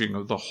teaching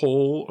of the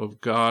whole of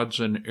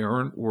God's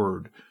inerrant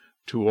word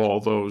to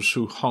all those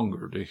who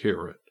hunger to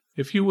hear it.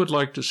 If you would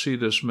like to see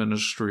this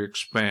ministry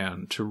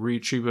expand to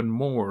reach even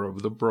more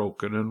of the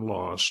broken and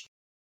lost,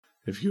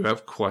 if you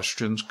have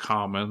questions,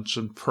 comments,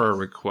 and prayer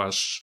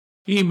requests,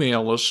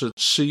 email us at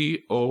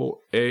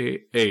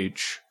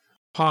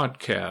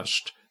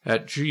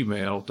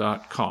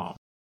coahpodcast@gmail.com.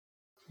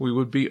 We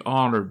would be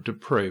honored to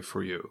pray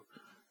for you,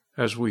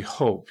 as we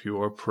hope you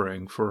are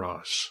praying for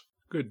us.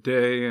 Good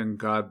day and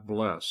God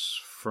bless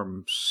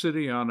from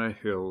City on a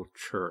Hill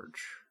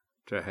Church,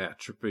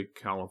 Tehachapi,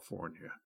 California.